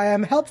 That's why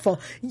I'm helpful.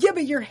 Yeah,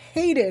 but you're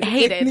hated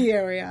in the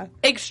area.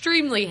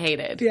 Extremely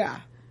hated. Yeah.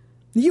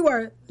 You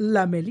are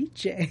la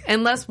meliche.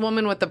 Unless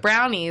woman with the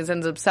brownies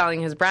ends up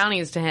selling his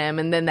brownies to him,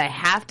 and then they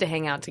have to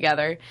hang out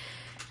together.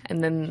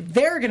 And then...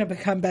 they're going to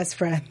become best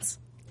friends.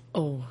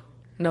 Oh.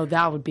 No,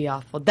 that would be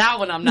awful. That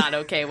one I'm not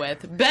okay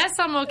with. Best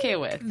I'm okay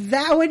with.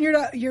 That one you're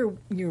not. You're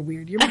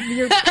weird.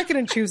 You're picking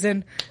and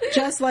choosing,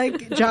 just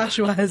like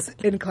Joshua's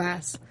in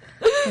class.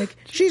 Like,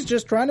 she's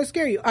just trying to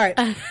scare you. All right,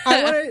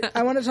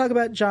 I want to talk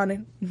about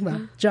John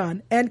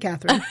and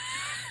Catherine.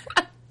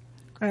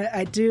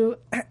 I do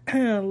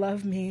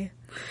love me.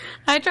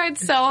 I tried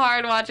so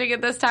hard watching it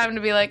this time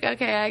to be like,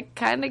 okay, I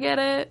kind of get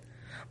it.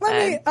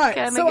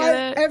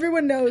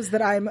 Everyone knows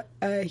that I'm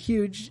a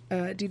huge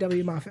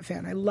D.W. Moffat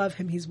fan. I love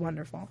him. He's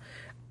wonderful.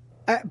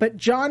 But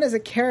John as a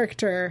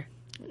character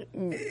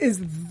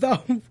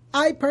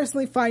I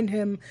personally find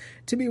him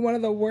to be one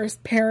of the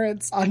worst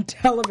parents on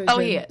television. Oh,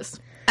 he is.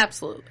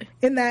 Absolutely.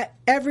 In that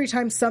every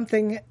time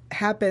something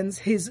happens,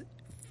 his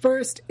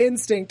first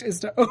instinct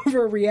is to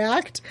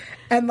overreact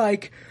and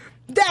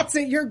that's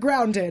it, you're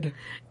grounded.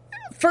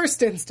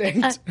 First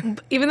instinct.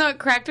 Even though it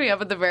cracked me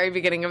up at the very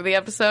beginning of the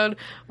episode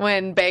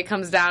when Bae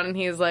comes down and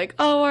he's like,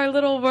 oh, our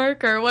little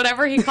worker,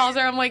 whatever he calls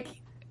her. I'm like,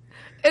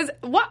 I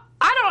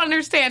don't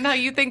understand how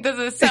you think this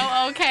is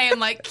so okay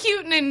and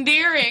cute and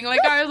endearing,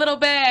 like our little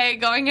Bae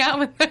going out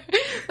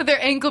with her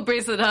ankle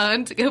bracelet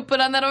on to go put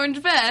on that orange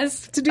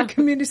vest. To do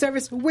community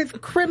service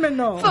with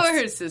criminals. For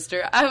her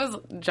sister. I was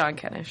John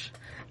Kennish.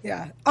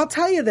 Yeah. I'll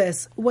tell you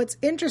this. What's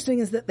interesting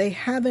is that they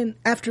haven't,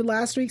 after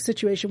last week's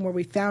situation where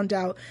we found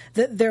out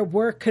that there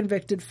were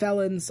convicted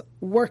felons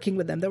working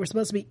with them, they were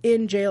supposed to be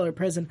in jail or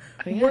prison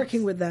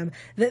working with them,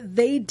 that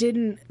they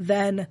didn't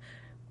then...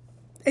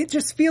 It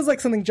just feels like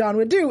something John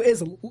would do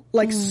is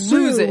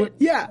sue.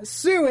 Yeah,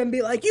 sue and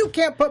be like, you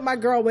can't put my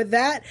girl with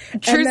that.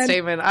 True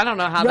statement. I don't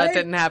know how that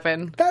didn't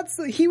happen.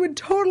 He would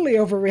totally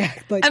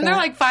overreact like that. And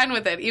they're fine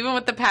with it. Even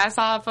with the pass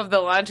off of the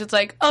lunch, it's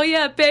like, oh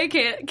yeah, Bae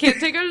can't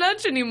take her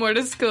lunch anymore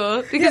to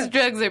school because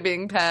drugs are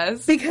being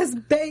passed. Because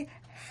Bae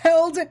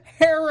held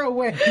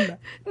heroin.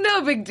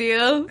 No big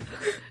deal.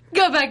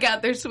 Go back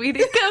out there,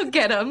 sweetie. Go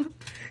get him.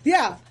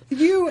 Yeah.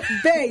 You,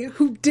 Bae,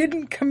 who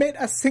didn't commit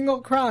a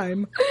single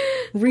crime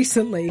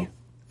recently,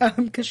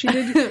 because she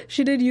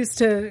did used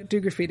to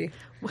do graffiti,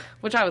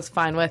 which I was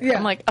fine with. Yeah.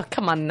 I'm like, oh,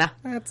 come on now.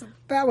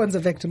 That one's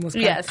a victimless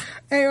crime. Yes.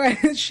 Anyway,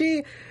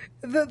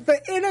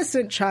 the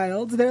innocent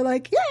child, they're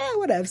like, yeah,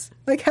 whatevs.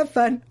 Have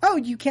fun. Oh,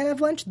 you can't have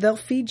lunch? They'll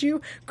feed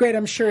you. Great,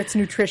 I'm sure it's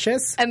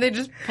nutritious. And they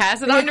just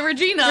pass it on to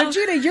Regina.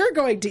 Regina, you're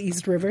going to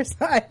East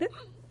Riverside.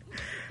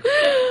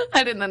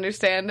 I didn't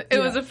understand. It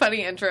was a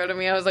funny intro to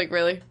me. I was like,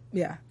 really?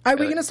 Yeah. Are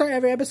we going to start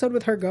every episode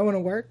with her going to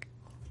work?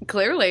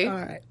 Clearly. All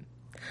right.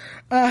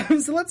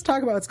 So let's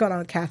talk about what's going on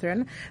with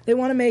Catherine. They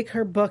want to make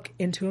her book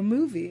into a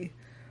movie.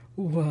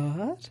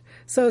 What?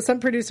 So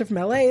some producer from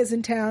LA is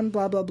in town,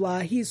 blah, blah, blah.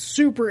 He's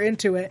super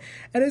into it.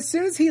 And as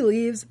soon as he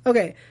leaves...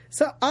 Okay,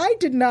 so I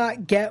did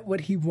not get what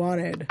he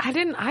wanted. I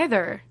didn't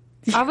either.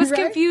 I was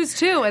confused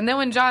too. And then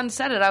when John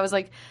said it, I was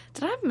like,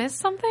 did I miss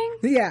something?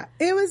 Yeah.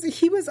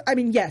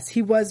 Yes,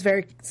 he was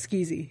very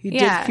skeezy. He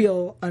did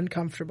feel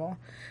uncomfortable.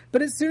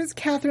 But as soon as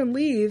Catherine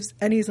leaves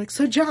and he's like,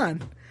 so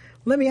John,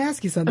 let me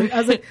ask you something. I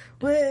was like,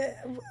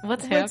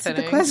 what's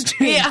happening? The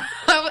question? Yeah.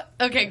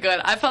 Okay,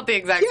 good. I felt the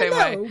exact same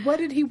way. What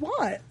did he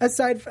want?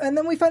 And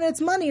then we find out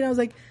it's money and I was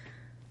like,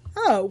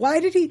 oh,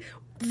 why did he?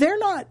 They're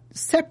not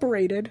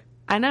separated.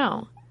 I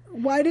know.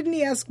 Why didn't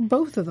he ask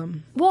both of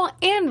them? Well,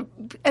 and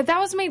that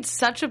was made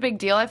such a big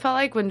deal, I felt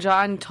like, when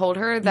John told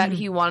her that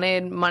he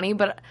wanted money,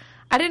 but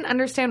I didn't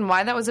understand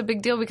why that was a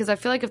big deal, because I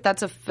feel like if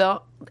that's a film,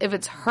 if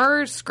it's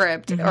her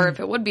script, or if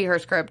it would be her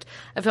script,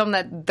 a film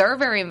that they're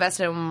very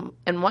invested in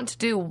and want to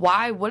do,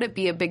 why would it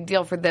be a big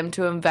deal for them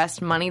to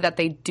invest money that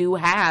they do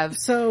have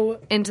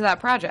into that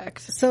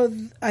project? So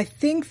I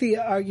think the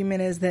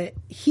argument is that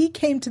he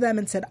came to them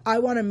and said, I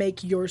want to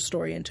make your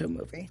story into a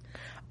movie.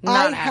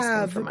 Not I asking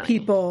have for money.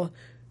 people.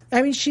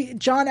 I mean,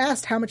 John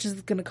asked how much is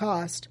it going to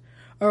cost,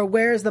 or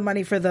where is the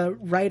money for the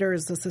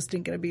writer's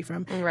assistant going to be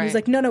from? Right. He's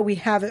like, no, we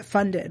have it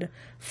funded,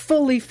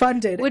 fully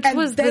funded. Which and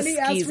was the then he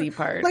asked skeezy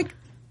part. Like,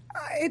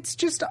 it's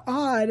just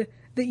odd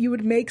that you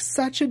would make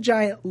such a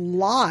giant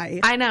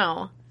lie. I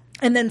know.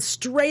 And then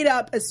straight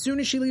up, as soon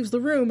as she leaves the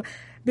room,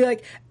 be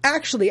like,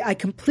 actually, I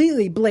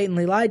completely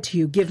blatantly lied to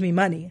you. Give me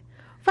money.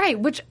 Right,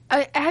 which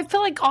I feel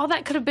like all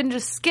that could have been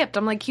just skipped.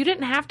 I'm like, you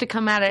didn't have to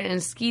come at it in a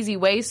skeezy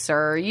way,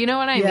 sir. You know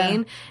what I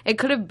mean? It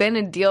could have been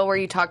a deal where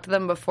you talked to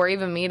them before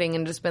even meeting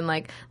and just been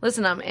like,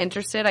 listen, I'm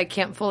interested. I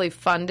can't fully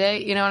fund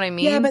it. You know what I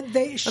mean? Yeah, but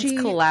Let's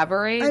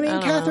collaborate. I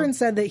mean, Catherine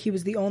said that he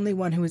was the only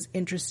one who was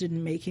interested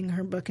in making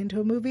her book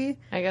into a movie.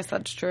 I guess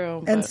that's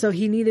true. And so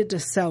he needed to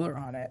sell her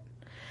on it.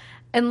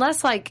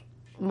 Unless, like,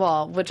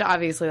 well, which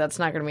obviously that's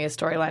not going to be a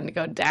storyline to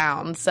go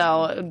down.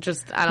 So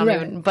just, I don't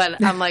even,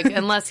 but I'm like,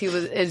 unless he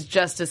is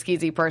just a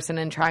skeezy person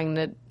and trying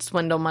to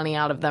swindle money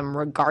out of them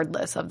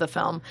regardless of the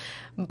film.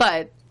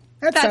 But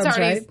that's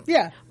already, right.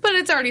 Yeah. But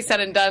it's already said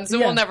and done, so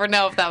we'll never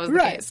know if that was the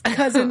case.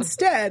 Because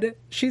instead,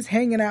 she's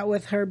hanging out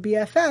with her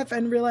BFF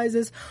and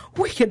realizes,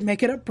 we could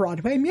make it a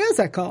Broadway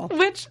musical.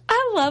 Which,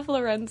 I love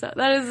Lorenzo.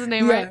 That is his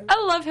name, right?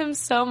 I love him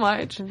so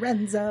much.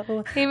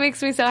 Lorenzo. He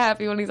makes me so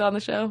happy when he's on the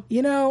show.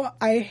 You know,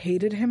 I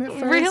hated him at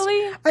first.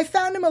 Really? I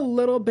found him a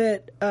little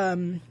bit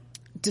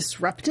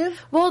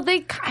disruptive. Well,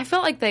 I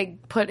felt like they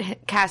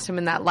cast him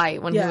in that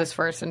light when he was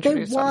first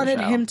introduced. They wanted on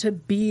the show. him to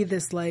be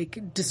this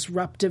like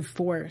disruptive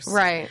force,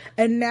 right?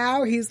 And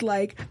now he's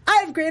like,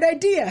 I have great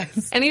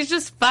ideas, and he's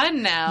just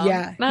fun now.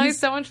 Yeah, now he's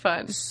so much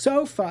fun,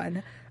 so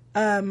fun.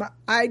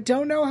 I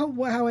don't know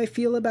how I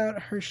feel about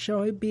her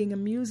show being a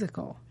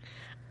musical.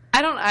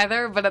 I don't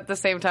either, but at the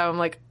same time, I'm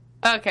like,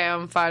 okay,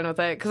 I'm fine with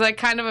it, because I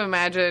kind of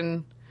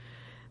imagine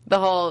the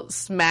whole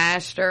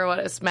Smash,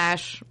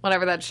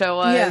 whatever that show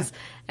was,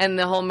 and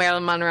the whole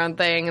Marilyn Monroe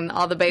thing, and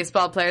all the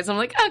baseball players. I'm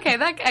like, okay,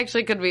 that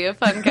actually could be a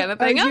fun kind of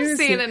thing. I'm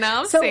seeing it now.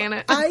 I'm seeing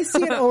it. I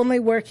see it only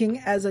working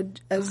as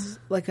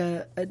like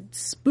a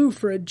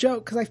spoof or a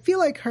joke, because I feel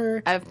like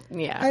her. I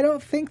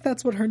don't think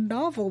that's what her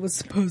novel was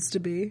supposed to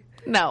be.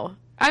 No,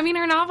 I mean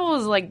her novel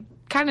was like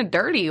kind of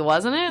dirty,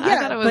 wasn't it? Yeah, I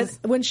thought it was.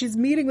 But when she's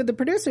meeting with the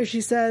producer,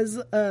 she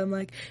says,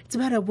 like, it's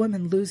about a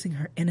woman losing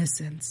her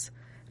innocence.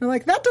 I'm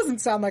like, that doesn't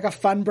sound like a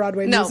fun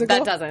Broadway musical.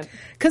 No, that doesn't.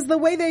 Because the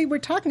way they were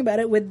talking about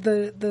it with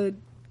the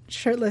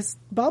shirtless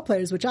ball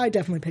players, which I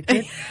definitely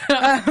pictured.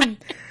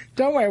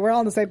 Don't worry, we're all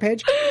on the same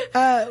page.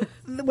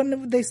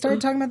 When they started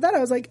talking about that,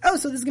 I was like, oh,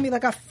 so this is going to be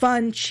like a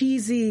fun,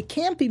 cheesy,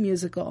 campy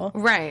musical.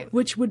 Right.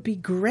 Which would be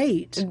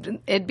great.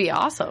 It'd be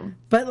awesome.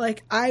 But,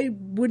 like, I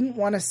wouldn't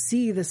want to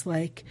see this,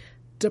 like,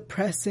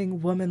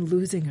 depressing woman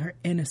losing her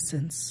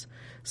innocence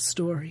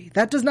story.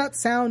 That does not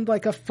sound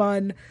like a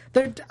fun.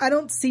 I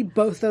don't see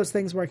both those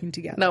things working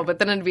together. No, but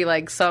then it'd be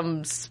like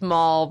some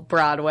small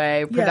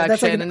Broadway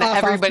production, like and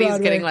everybody's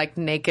Broadway. Getting like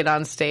naked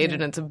on stage,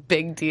 and it's a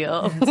big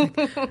deal. It's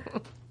like,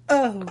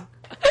 oh,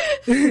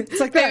 it's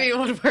like that. Maybe it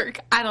would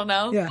work. I don't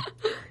know. Yeah.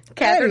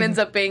 Catherine ends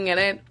up being in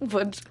it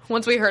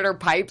once we heard her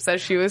pipes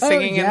as she was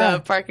singing in the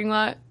parking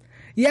lot.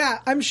 Yeah,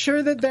 I'm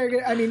sure that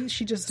they're. I mean,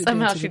 she just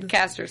somehow she'd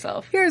cast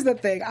herself. Here's the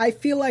thing: I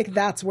feel like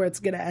that's where it's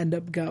going to end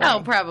up going.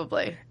 Oh,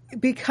 probably.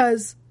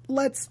 Because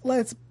let's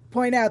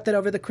point out that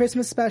over the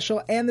Christmas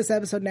special and this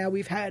episode now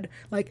we've had,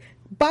 like,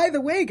 by the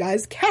way,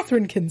 guys,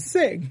 Catherine can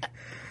sing.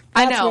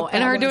 I know,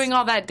 and her doing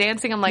all that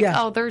dancing, I'm like,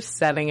 oh, they're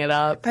setting it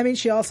up. I mean,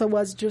 she also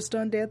was just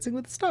on Dancing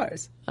with the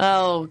Stars.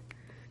 Oh,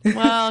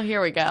 well,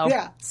 here we go.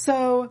 Yeah,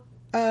 so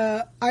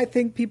I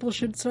think people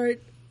should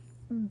start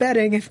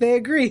betting if they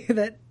agree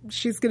that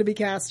she's going to be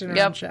cast in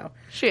her own show.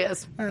 She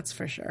is. That's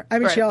for sure. I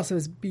mean, she also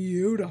is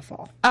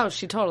beautiful. Oh,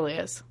 she totally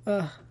is.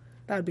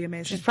 That would be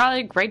amazing. She's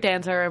probably a great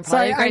dancer and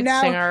probably a great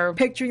singer. I'm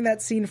picturing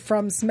that scene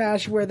from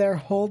Smash where they're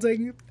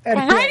holding. And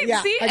right?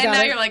 See? And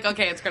now you're like,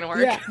 okay, it's going to work.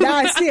 Yeah, now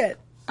I see it.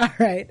 All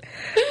right.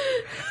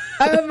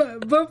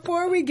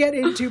 Before we get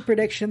into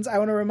predictions, I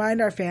want to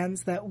remind our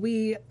fans that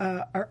we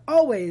are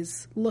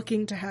always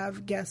looking to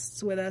have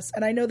guests with us.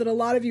 And I know that a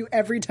lot of you,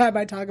 every time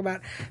I talk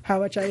about how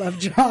much I love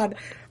John,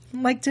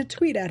 like to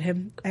tweet at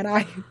him, and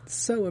I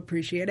so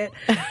appreciate it.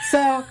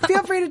 So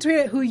feel free to tweet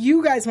at who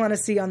you guys want to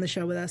see on the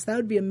show with us. That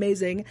would be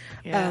amazing.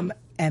 Yeah.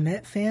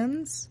 Emmett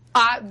fans,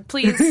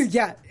 please,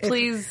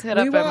 please hit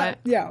up Emmett.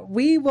 Yeah,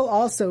 we will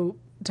also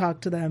talk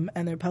to them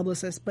and their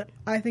publicists, but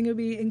I think it would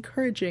be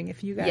encouraging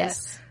if you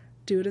guys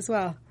do it as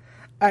well.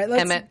 All right,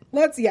 let's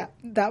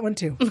that one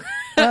too.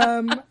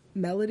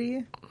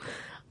 Melody,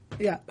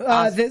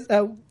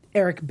 awesome.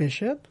 Eric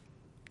Bishop,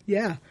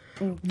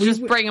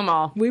 Just bring them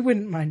all. We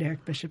wouldn't mind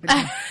Eric Bishop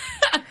again.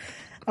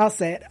 I'll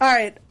say it. All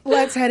right,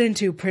 let's head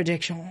into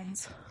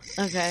predictions.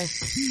 Okay.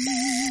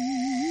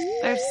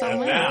 There's so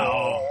many.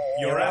 Now,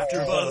 Your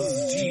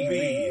AfterBuzz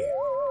TV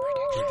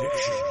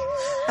predictions.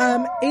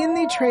 In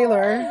the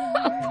trailer,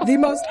 the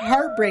most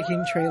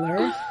heartbreaking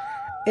trailer,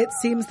 it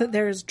seems that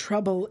there is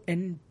trouble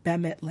in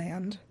Bemet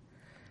Land.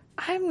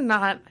 I'm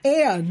not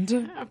And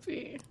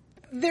happy.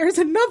 there's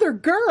another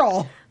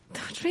girl.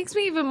 Which makes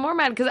me even more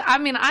mad because, I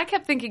mean, I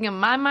kept thinking in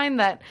my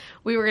mind that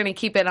we were going to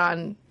keep it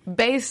on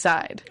Bay's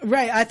side.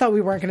 Right, I thought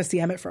we weren't going to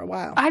see Emmett for a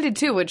while. I did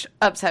too, which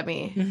upset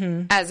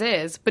me as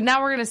is. But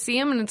now we're going to see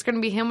him and it's going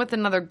to be him with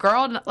another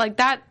girl. Like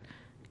that.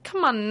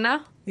 Come on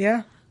now.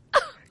 Yeah.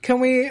 Can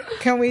we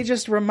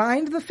just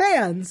remind the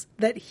fans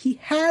that he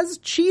has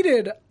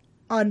cheated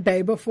on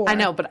Bay before? I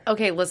know, but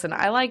okay, listen,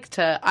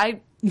 I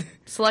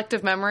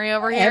selective memory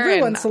over here.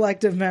 Everyone's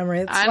selective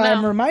memory. That's why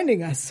I'm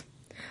reminding us.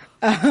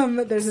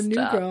 There's a new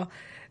girl.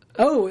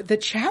 Oh, the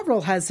chat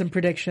roll has some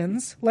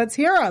predictions. Let's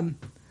hear them.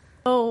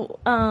 Oh,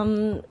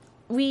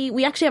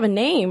 we actually have a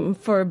name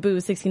for Boo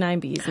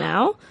 69Bs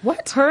now.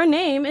 What? Her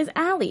name is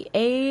Allie.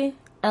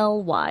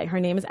 A-L-Y. Her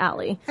name is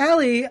Allie.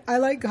 Allie, I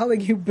like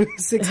calling you Boo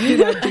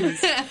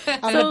 69Bs.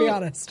 I'm going to be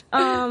honest.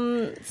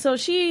 So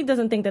she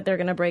doesn't think that they're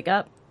going to break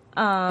up.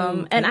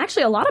 And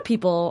actually a lot of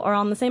people are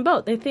on the same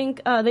boat. They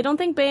think, they don't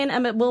think Bay and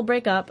Emmett will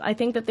break up. I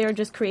think that they're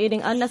just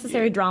creating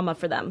unnecessary drama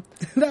for them.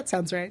 That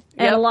sounds right.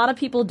 And a lot of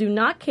people do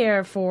not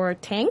care for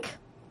Tank.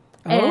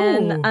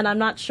 And I'm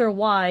not sure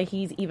why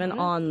he's even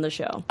on the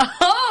show.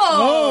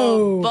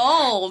 Oh,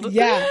 bold.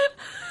 Yeah.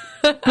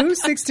 Boo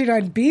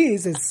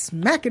 69Bs is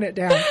smacking it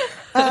down.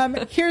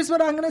 Here's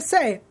what I'm going to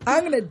say.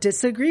 I'm going to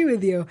disagree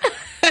with you.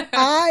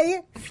 I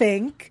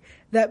think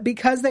that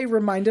because they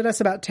reminded us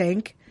about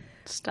Tank,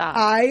 stop.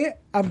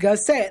 I'm going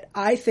to say it.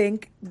 I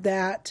think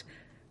that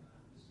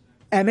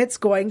Emmett's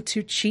going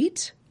to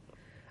cheat,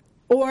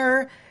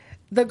 or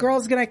the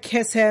girl's going to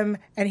kiss him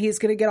and he's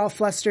going to get all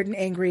flustered and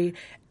angry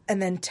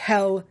and then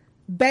tell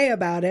Bay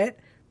about it.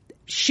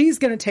 She's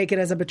going to take it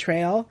as a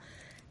betrayal.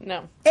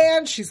 No.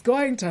 And she's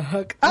going to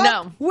hook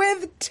up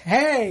with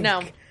Tank.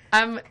 No.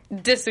 I'm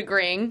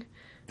disagreeing.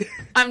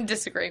 I'm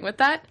disagreeing with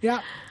that.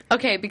 Yeah.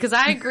 Okay, because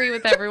I agree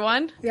with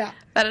everyone. Yeah.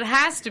 That it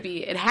has to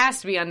be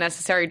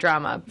unnecessary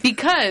drama.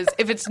 Because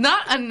if it's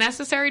not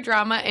unnecessary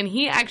drama and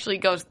he actually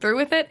goes through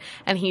with it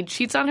and he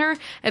cheats on her,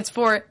 it's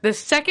for the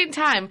second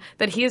time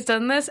that he has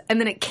done this, and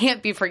then it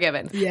can't be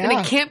forgiven. Yeah. And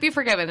it can't be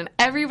forgiven. And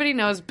everybody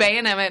knows Bay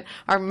and Emmett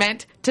are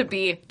meant to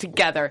be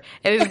together.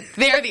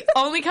 They're the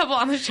only couple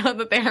on the show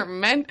that they are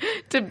meant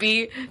to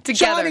be together.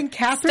 John and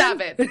Catherine?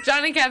 Stop it.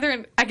 John and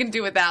Catherine, I can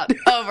do without.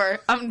 Over.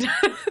 I'm done.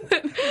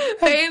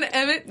 Bay and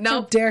Emmett, no.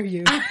 How dare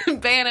you?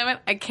 Bay and Emmett,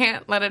 I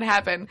can't let it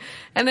happen.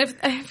 And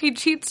if he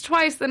cheats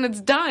twice, then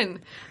it's done.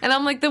 And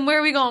I'm like, then where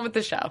are we going with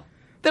the show?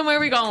 Then where are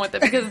we going with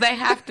it? Because they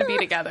have to be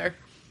together.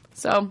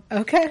 So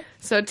okay.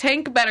 So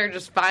Tank better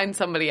just find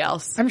somebody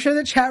else. I'm sure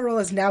the chat roll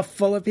is now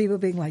full of people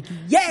being like,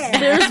 yeah!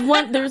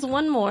 There's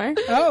one more.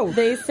 Oh.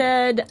 They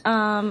said,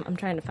 I'm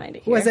trying to find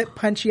it here. Was it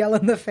punch Yell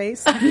in the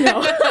face?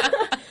 No.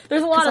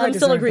 There's a lot of them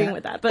still agreeing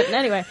with that. But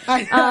anyway.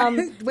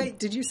 Wait,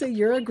 did you say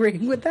you're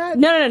agreeing with that?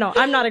 No.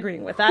 I'm not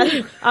agreeing with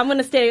that.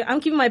 I'm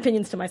keeping my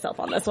opinions to myself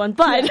on this one.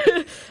 But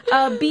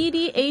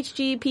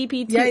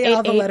BDHGPP288. Yeah,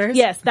 all the letters.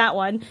 Yes, that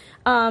one.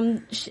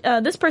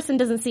 This person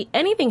doesn't see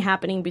anything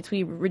happening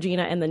between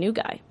Regina and the new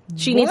guy.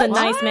 She needs a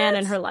nice man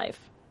in her life.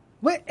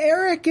 But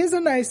Eric is a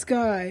nice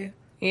guy.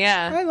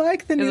 Yeah. I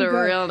like the new guy. He's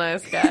a real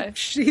nice guy.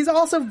 He's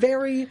also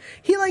he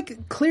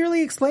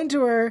clearly explained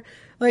to her,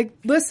 like,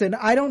 listen,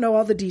 I don't know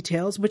all the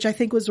details, which I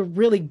think was a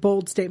really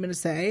bold statement to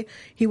say.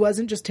 He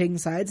wasn't just taking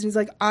sides. And he's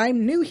like,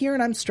 I'm new here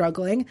and I'm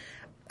struggling.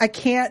 I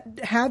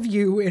can't have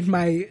you in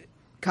my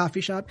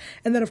coffee shop.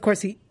 And then, of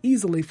course, he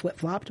easily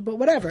flip-flopped, but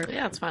whatever.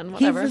 Yeah, it's fine.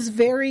 Whatever. He was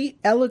very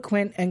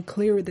eloquent and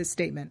clear with his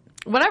statement.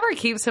 Whatever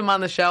keeps him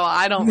on the show,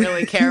 I don't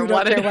really care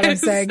what it is. I'm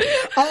saying.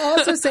 I'll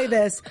also say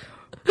this.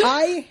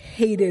 I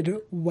hated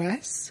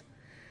Wes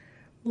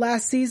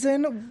last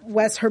season,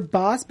 Wes, her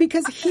boss,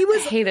 because I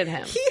hated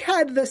him. He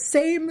had the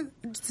same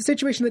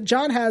situation that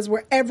John has,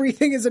 where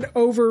everything is an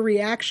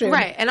overreaction.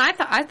 Right, and I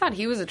thought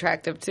he was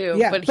attractive too.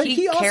 Yeah, but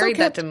he carried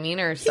that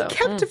demeanor. So he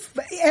kept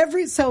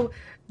so.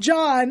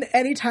 John,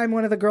 anytime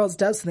one of the girls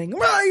does something,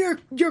 well,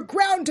 you're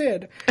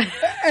grounded,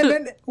 and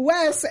then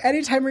Wes,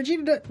 anytime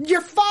Regina does,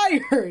 you're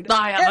fired.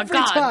 Every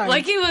time.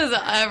 Like he was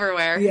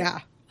everywhere.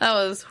 Yeah. That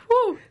was,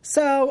 whew.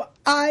 So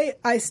I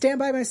stand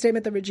by my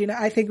statement that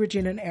I think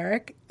Regina and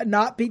Eric,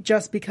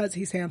 just because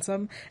he's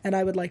handsome and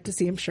I would like to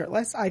see him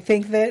shirtless. I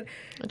think that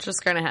it's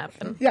just going to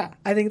happen. Yeah,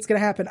 I think it's going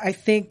to happen. I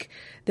think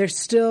they're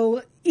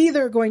still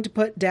either going to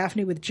put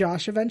Daphne with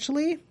Josh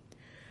eventually,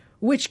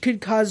 which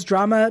could cause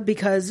drama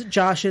because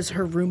Josh is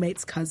her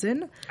roommate's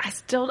cousin.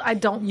 I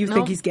don't You know.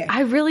 think he's gay?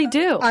 I really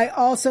do. I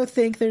also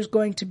think there's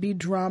going to be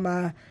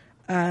drama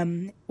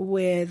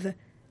with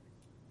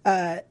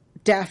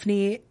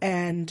Daphne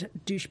and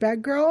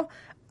Douchebag Girl.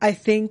 I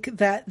think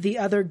that the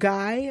other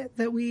guy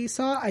that we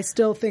saw, I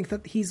still think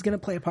that he's going to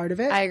play a part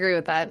of it. I agree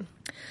with that.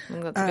 I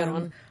think that's a good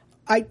one.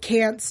 I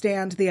can't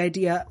stand the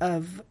idea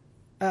of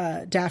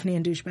Daphne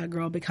and Douchebag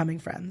Girl becoming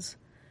friends.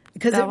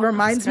 Because it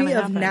reminds me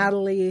of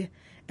Natalie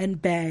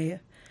and Bay.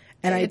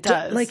 And it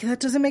does. Like, that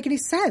doesn't make any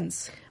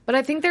sense. But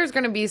I think there's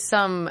going to be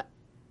some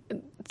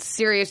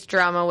serious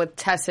drama with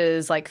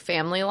Tess's like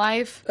family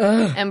life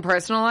and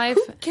personal life.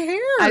 Who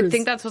cares? I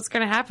think that's what's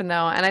going to happen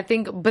though. And I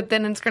think, but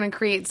then it's going to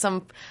create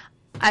some,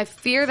 I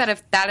fear that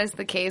if that is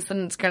the case,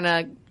 then it's going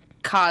to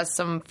cause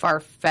some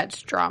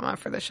far-fetched drama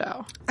for the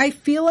show. I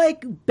feel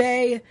like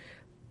Bae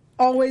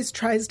always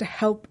tries to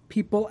help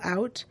people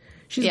out.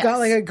 She's got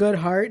like a good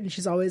heart and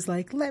she's always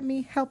like, let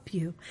me help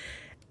you.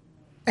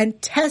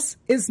 And Tess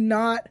is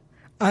not,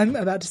 I'm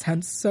about to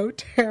sound so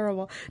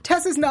terrible.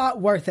 Tess is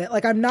not worth it.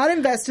 Like, I'm not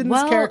invested in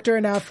this character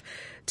enough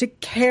to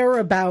care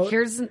about.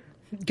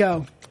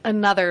 Go.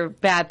 Another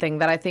bad thing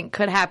that I think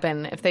could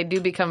happen if they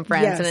do become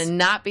friends and it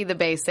not be the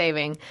Bae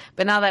saving.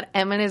 But now that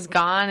Emmett is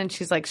gone and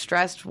she's like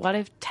stressed, what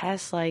if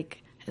Tess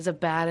like is a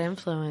bad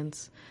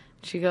influence?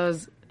 She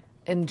goes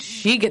and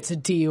she gets a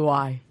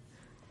DUI. And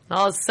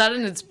all of a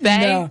sudden it's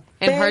Bae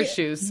in her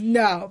shoes.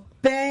 No.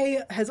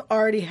 Bae has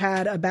already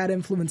had a bad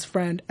influence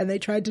friend, and they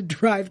tried to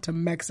drive to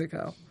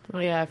Mexico. Oh,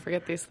 yeah, I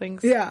forget these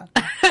things. Yeah.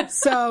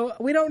 So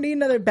we don't need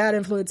another bad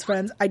influence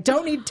friends. I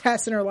don't need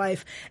Tess in her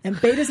life, and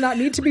Bae does not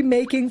need to be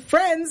making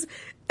friends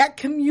at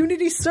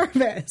community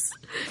service.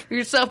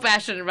 You're so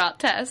passionate about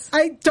Tess.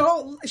 I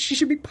don't. She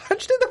should be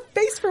punched in the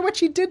face for what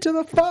she did to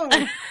the phone.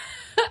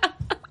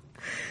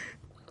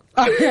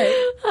 All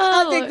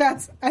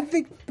right. I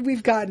think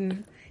we've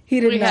gotten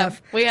heated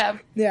enough. We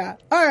have. Yeah.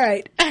 All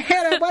right.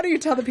 Hannah, why don't you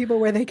tell the people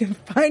where they can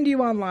find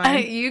you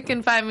online? You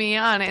can find me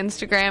on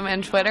Instagram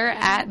and Twitter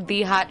at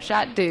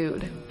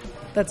TheHotShotDude.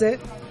 That's it?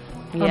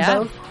 Yeah.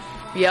 On both?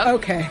 Yep.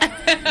 Okay.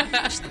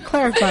 Just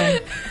clarifying.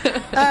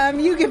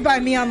 You can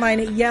find me online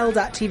at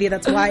yell.tv.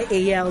 That's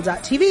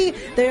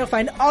YAL.tv. There you'll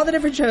find all the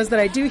different shows that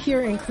I do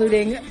here,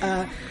 including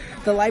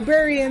The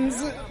Librarians,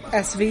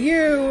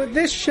 SVU,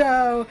 this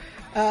show,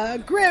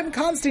 Grimm,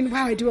 Constantine.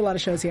 Wow, I do a lot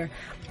of shows here.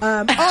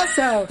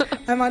 Also,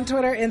 I'm on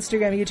Twitter,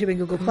 Instagram, YouTube, and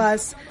Google+.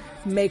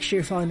 Make sure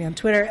you're following me on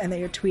Twitter and that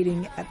you're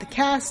tweeting at the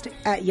cast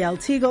at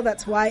YaelTygiel.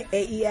 That's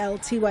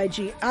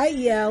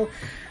YAELTYGIEL.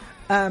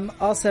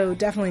 Also,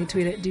 definitely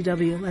tweet at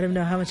DW. Let him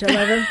know how much I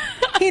love him.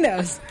 He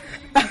knows.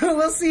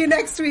 We'll see you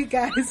next week,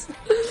 guys.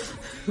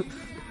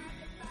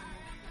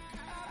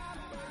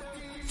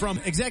 From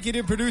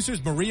executive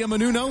producers Maria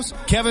Menounos,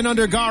 Kevin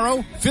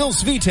Undergaro, Phil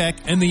Svitek,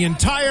 and the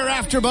entire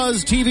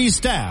AfterBuzz TV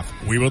staff,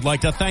 we would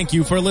like to thank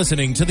you for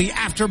listening to the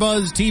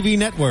AfterBuzz TV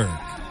network.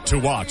 To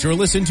watch or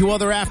listen to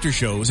other after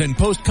shows and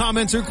post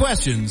comments or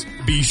questions,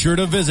 be sure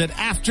to visit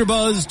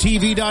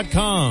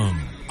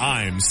AfterBuzzTV.com.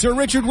 I'm Sir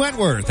Richard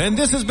Wentworth, and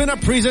this has been a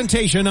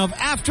presentation of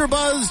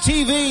AfterBuzz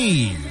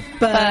TV.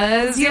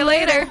 Buzz you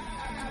later.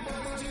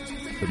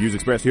 The views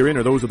expressed herein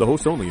are those of the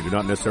host only and do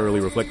not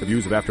necessarily reflect the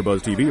views of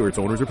AfterBuzz TV or its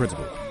owners or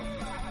principals.